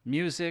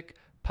 music,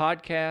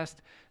 podcast,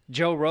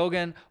 Joe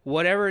Rogan,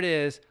 whatever it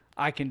is,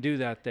 I can do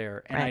that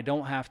there. And I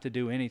don't have to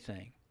do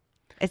anything.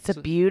 It's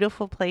a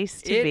beautiful place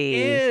to be.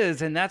 It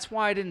is. And that's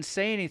why I didn't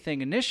say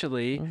anything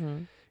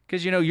initially.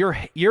 Because,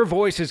 your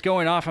voice is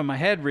going off in my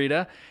head,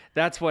 Rita.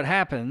 That's what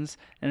happens.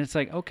 And it's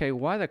like, okay,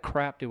 why the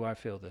crap do I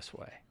feel this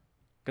way?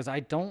 Because I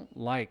don't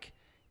like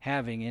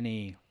having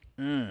any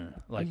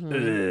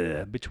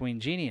between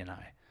Jeannie and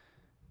I.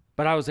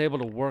 But I was able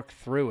to work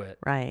through it.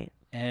 Right.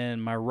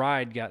 And my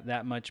ride got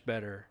that much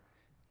better.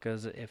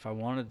 Because if I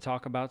wanted to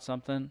talk about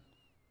something,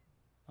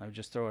 I would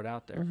just throw it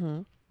out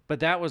there.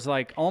 But that was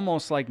like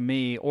almost like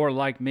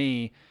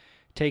me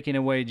taking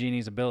away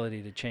Jeannie's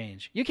ability to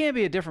change. You can't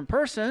be a different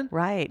person.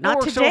 Right.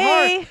 Not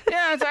today. So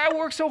yeah, I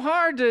work so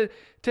hard to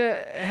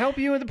help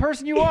you with the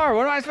person you are.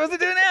 What am I supposed to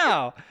do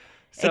now?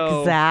 So,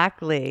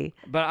 exactly.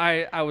 But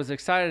I was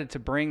excited to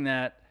bring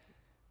that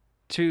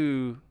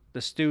to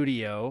the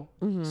studio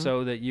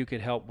so that you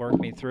could help work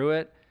me through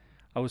it.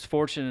 I was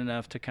fortunate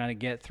enough to kind of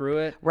get through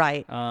it.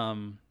 Right.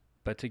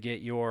 But to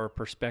get your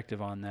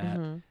perspective on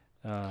that.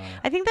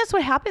 I think that's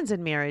what happens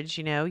in marriage.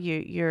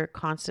 You're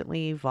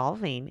constantly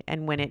evolving.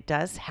 And when it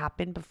does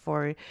happen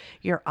before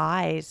your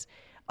eyes,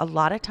 a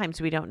lot of times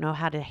we don't know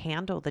how to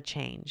handle the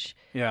change.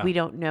 Yeah. We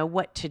don't know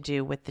what to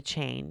do with the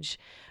change.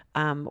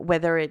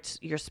 Whether it's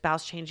your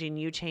spouse changing,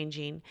 you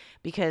changing,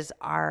 because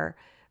our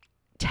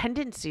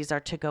tendencies are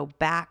to go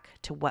back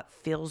to what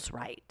feels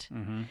right.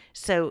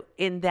 So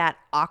in that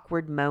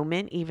awkward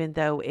moment, even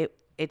though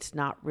it's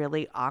not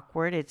really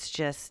awkward, it's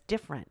just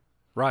different.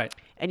 Right.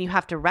 And you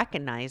have to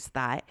recognize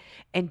that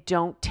and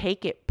don't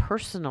take it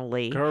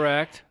personally.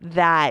 Correct.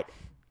 That,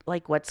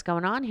 like, what's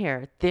going on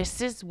here?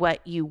 This is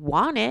what you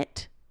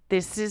wanted.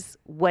 This is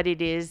what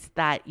it is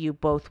that you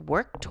both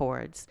work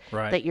towards.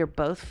 Right. That you're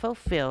both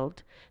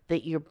fulfilled,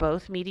 that you're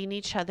both meeting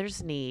each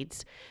other's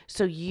needs.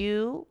 So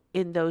you,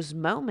 in those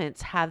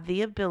moments, have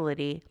the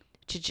ability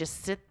to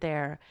just sit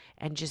there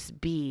and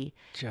just be.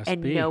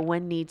 No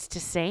one needs to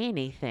say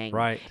anything.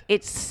 Right.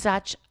 It's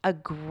such a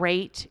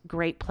great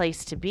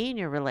place to be in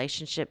your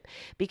relationship,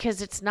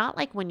 because it's not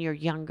like when you're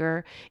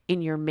younger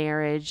in your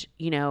marriage,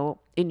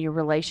 in your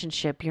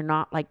relationship, you're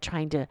not like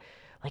trying to,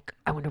 like,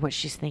 I wonder what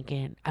she's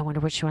thinking. I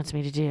wonder what she wants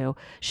me to do.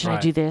 Should I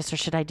do this or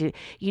should I do,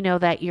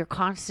 that you're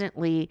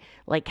constantly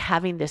like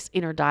having this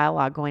inner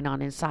dialogue going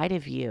on inside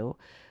of you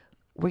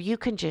where you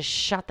can just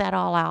shut that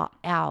all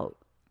out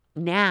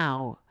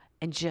now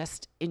and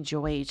just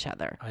enjoy each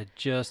other. I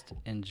just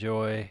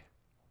enjoy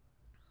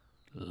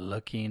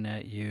looking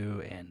at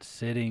you and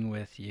sitting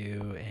with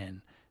you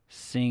and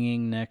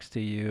singing next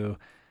to you.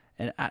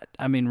 And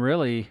I mean,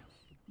 really,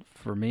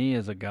 for me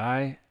as a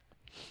guy,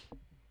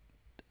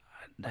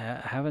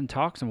 having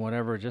talks and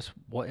whatever, it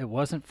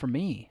wasn't for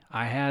me.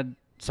 I had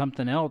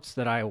something else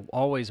that I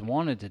always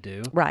wanted to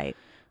do. Right.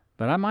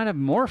 But I might have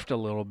morphed a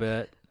little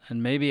bit,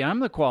 and maybe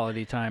I'm the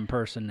quality time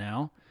person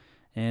now.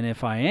 And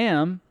if I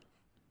am,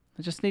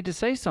 I just need to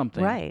say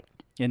something. Right.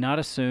 And not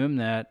assume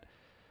that,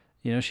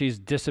 she's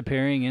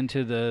disappearing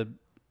into the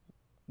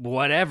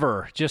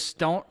whatever. Just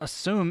don't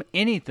assume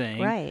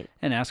anything. Right.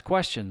 And ask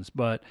questions.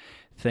 But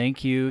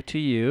thank you to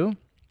you,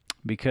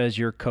 because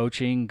your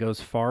coaching goes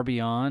far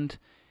beyond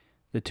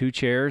the two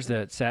chairs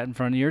that sat in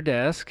front of your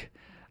desk.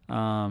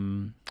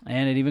 And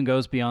it even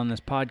goes beyond this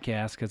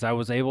podcast because I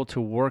was able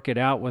to work it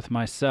out with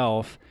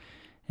myself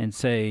and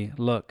say,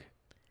 look,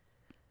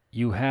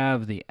 you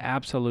have the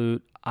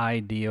absolute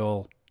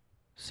ideal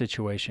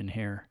situation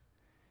here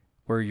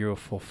where you're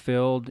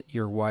fulfilled,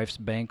 your wife's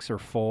banks are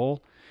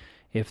full.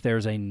 If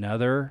there's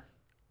another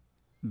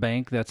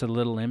bank that's a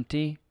little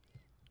empty,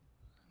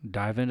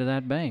 dive into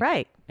that bank.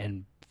 Right.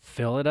 And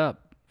fill it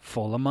up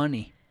full of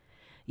money.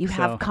 You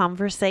have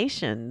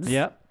conversations.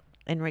 Yep.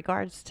 In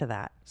regards to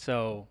that.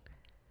 So,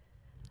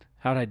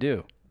 how'd I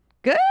do?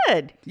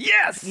 Good.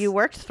 Yes. You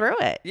worked through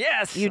it.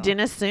 Yes. You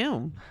didn't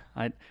assume.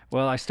 I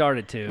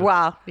started to.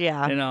 Well,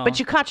 yeah. You know, but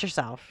you caught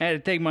yourself. I had to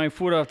take my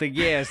foot off the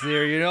gas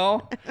there, you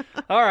know?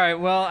 All right.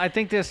 Well, I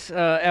think this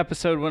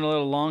episode went a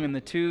little long in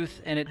the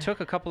tooth, and it took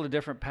a couple of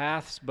different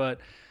paths,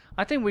 but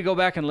I think we go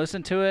back and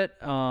listen to it.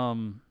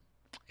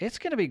 It's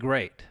going to be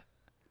great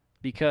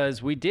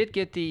because we did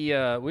get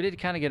we did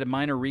kind of get a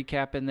minor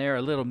recap in there,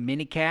 a little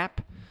mini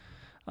cap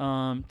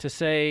to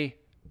say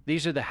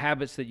these are the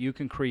habits that you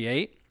can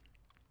create.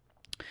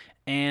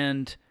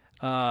 And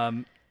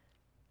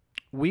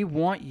we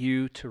want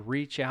you to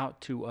reach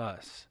out to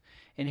us.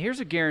 And here's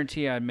a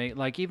guarantee I made,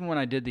 like even when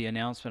I did the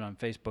announcement on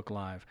Facebook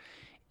Live,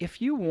 if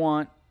you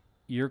want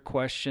your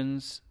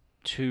questions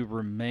to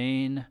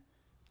remain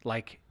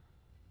like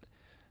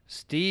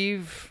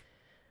Steve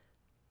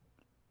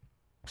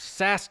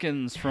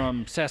Saskins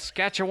from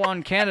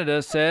Saskatchewan,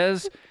 Canada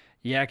says,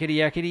 yakety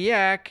yakety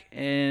yak,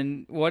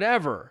 and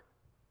whatever.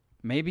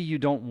 Maybe you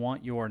don't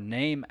want your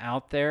name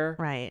out there.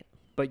 Right.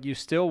 But you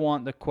still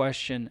want the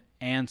question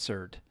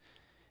answered.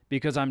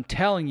 Because I'm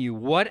telling you,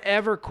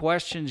 whatever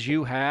questions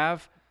you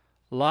have,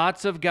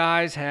 lots of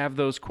guys have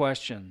those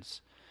questions.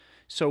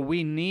 So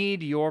we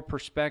need your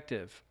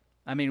perspective.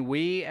 I mean,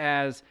 me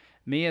as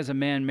a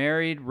man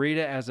married,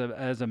 Rita as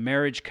a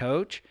marriage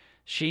coach,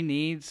 she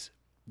needs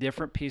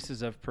different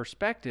pieces of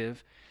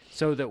perspective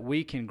so that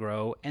we can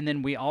grow, and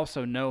then we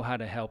also know how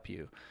to help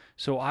you.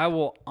 So I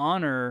will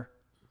honor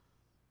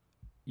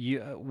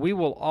you. We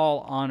will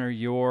all honor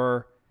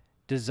your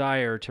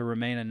desire to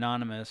remain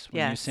anonymous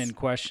when you send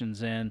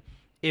questions in.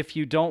 If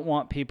you don't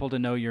want people to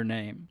know your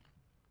name,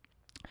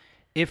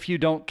 if you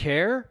don't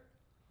care,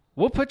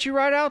 we'll put you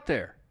right out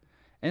there.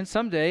 And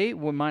someday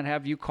we might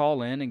have you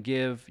call in and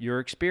give your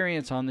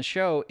experience on the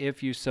show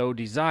if you so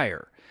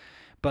desire.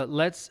 But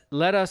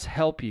let us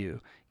help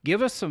you.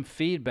 Give us some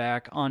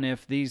feedback on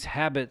if these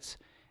habits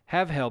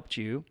have helped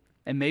you,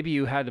 and maybe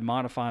you had to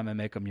modify them and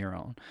make them your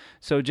own.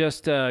 So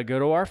just go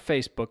to our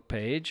Facebook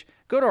page,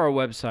 go to our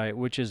website,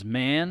 which is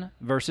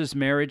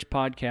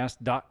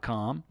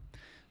manvsmarriagepodcast.com.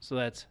 So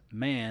that's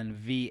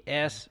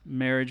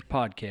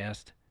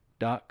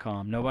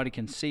manvsmarriagepodcast.com. Nobody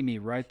can see me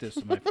write this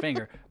with my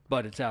finger,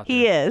 but it's out there.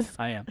 He is.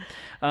 I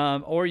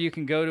am. Or you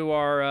can go to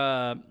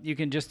our, you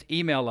can just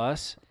email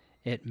us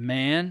at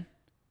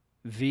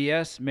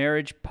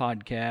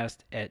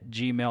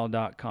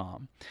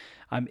manvsmarriagepodcast@gmail.com.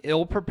 I'm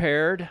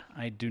ill-prepared.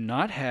 I do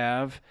not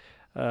have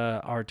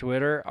our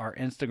Twitter, our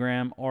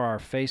Instagram, or our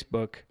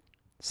Facebook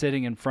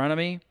sitting in front of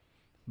me,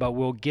 but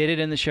we'll get it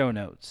in the show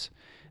notes.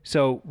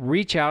 So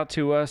reach out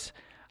to us.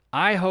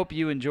 I hope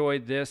you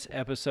enjoyed this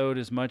episode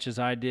as much as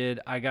I did.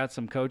 I got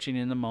some coaching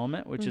in the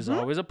moment, which is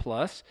always a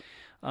plus.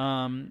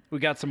 We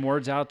got some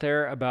words out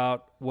there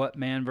about what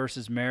man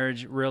versus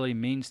marriage really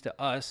means to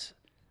us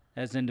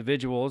as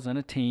individuals and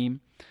a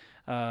team.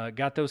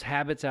 Got those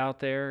habits out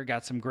there,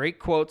 got some great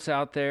quotes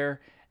out there,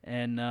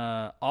 and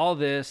all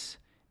this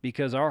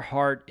because our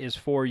heart is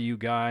for you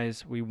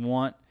guys. We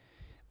want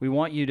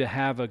you to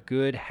have a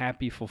good,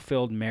 happy,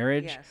 fulfilled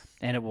marriage,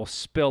 and it will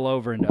spill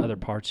over into other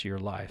parts of your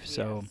life. Yes.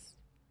 So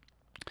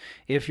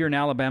if you're an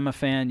Alabama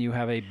fan, you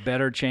have a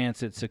better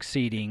chance at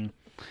succeeding.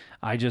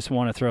 I just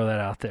want to throw that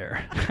out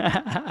there.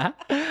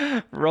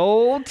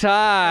 Roll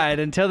Tide.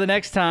 Until the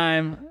next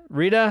time,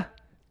 Rita.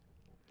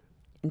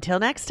 Until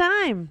next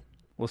time.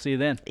 We'll see you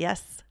then.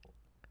 Yes.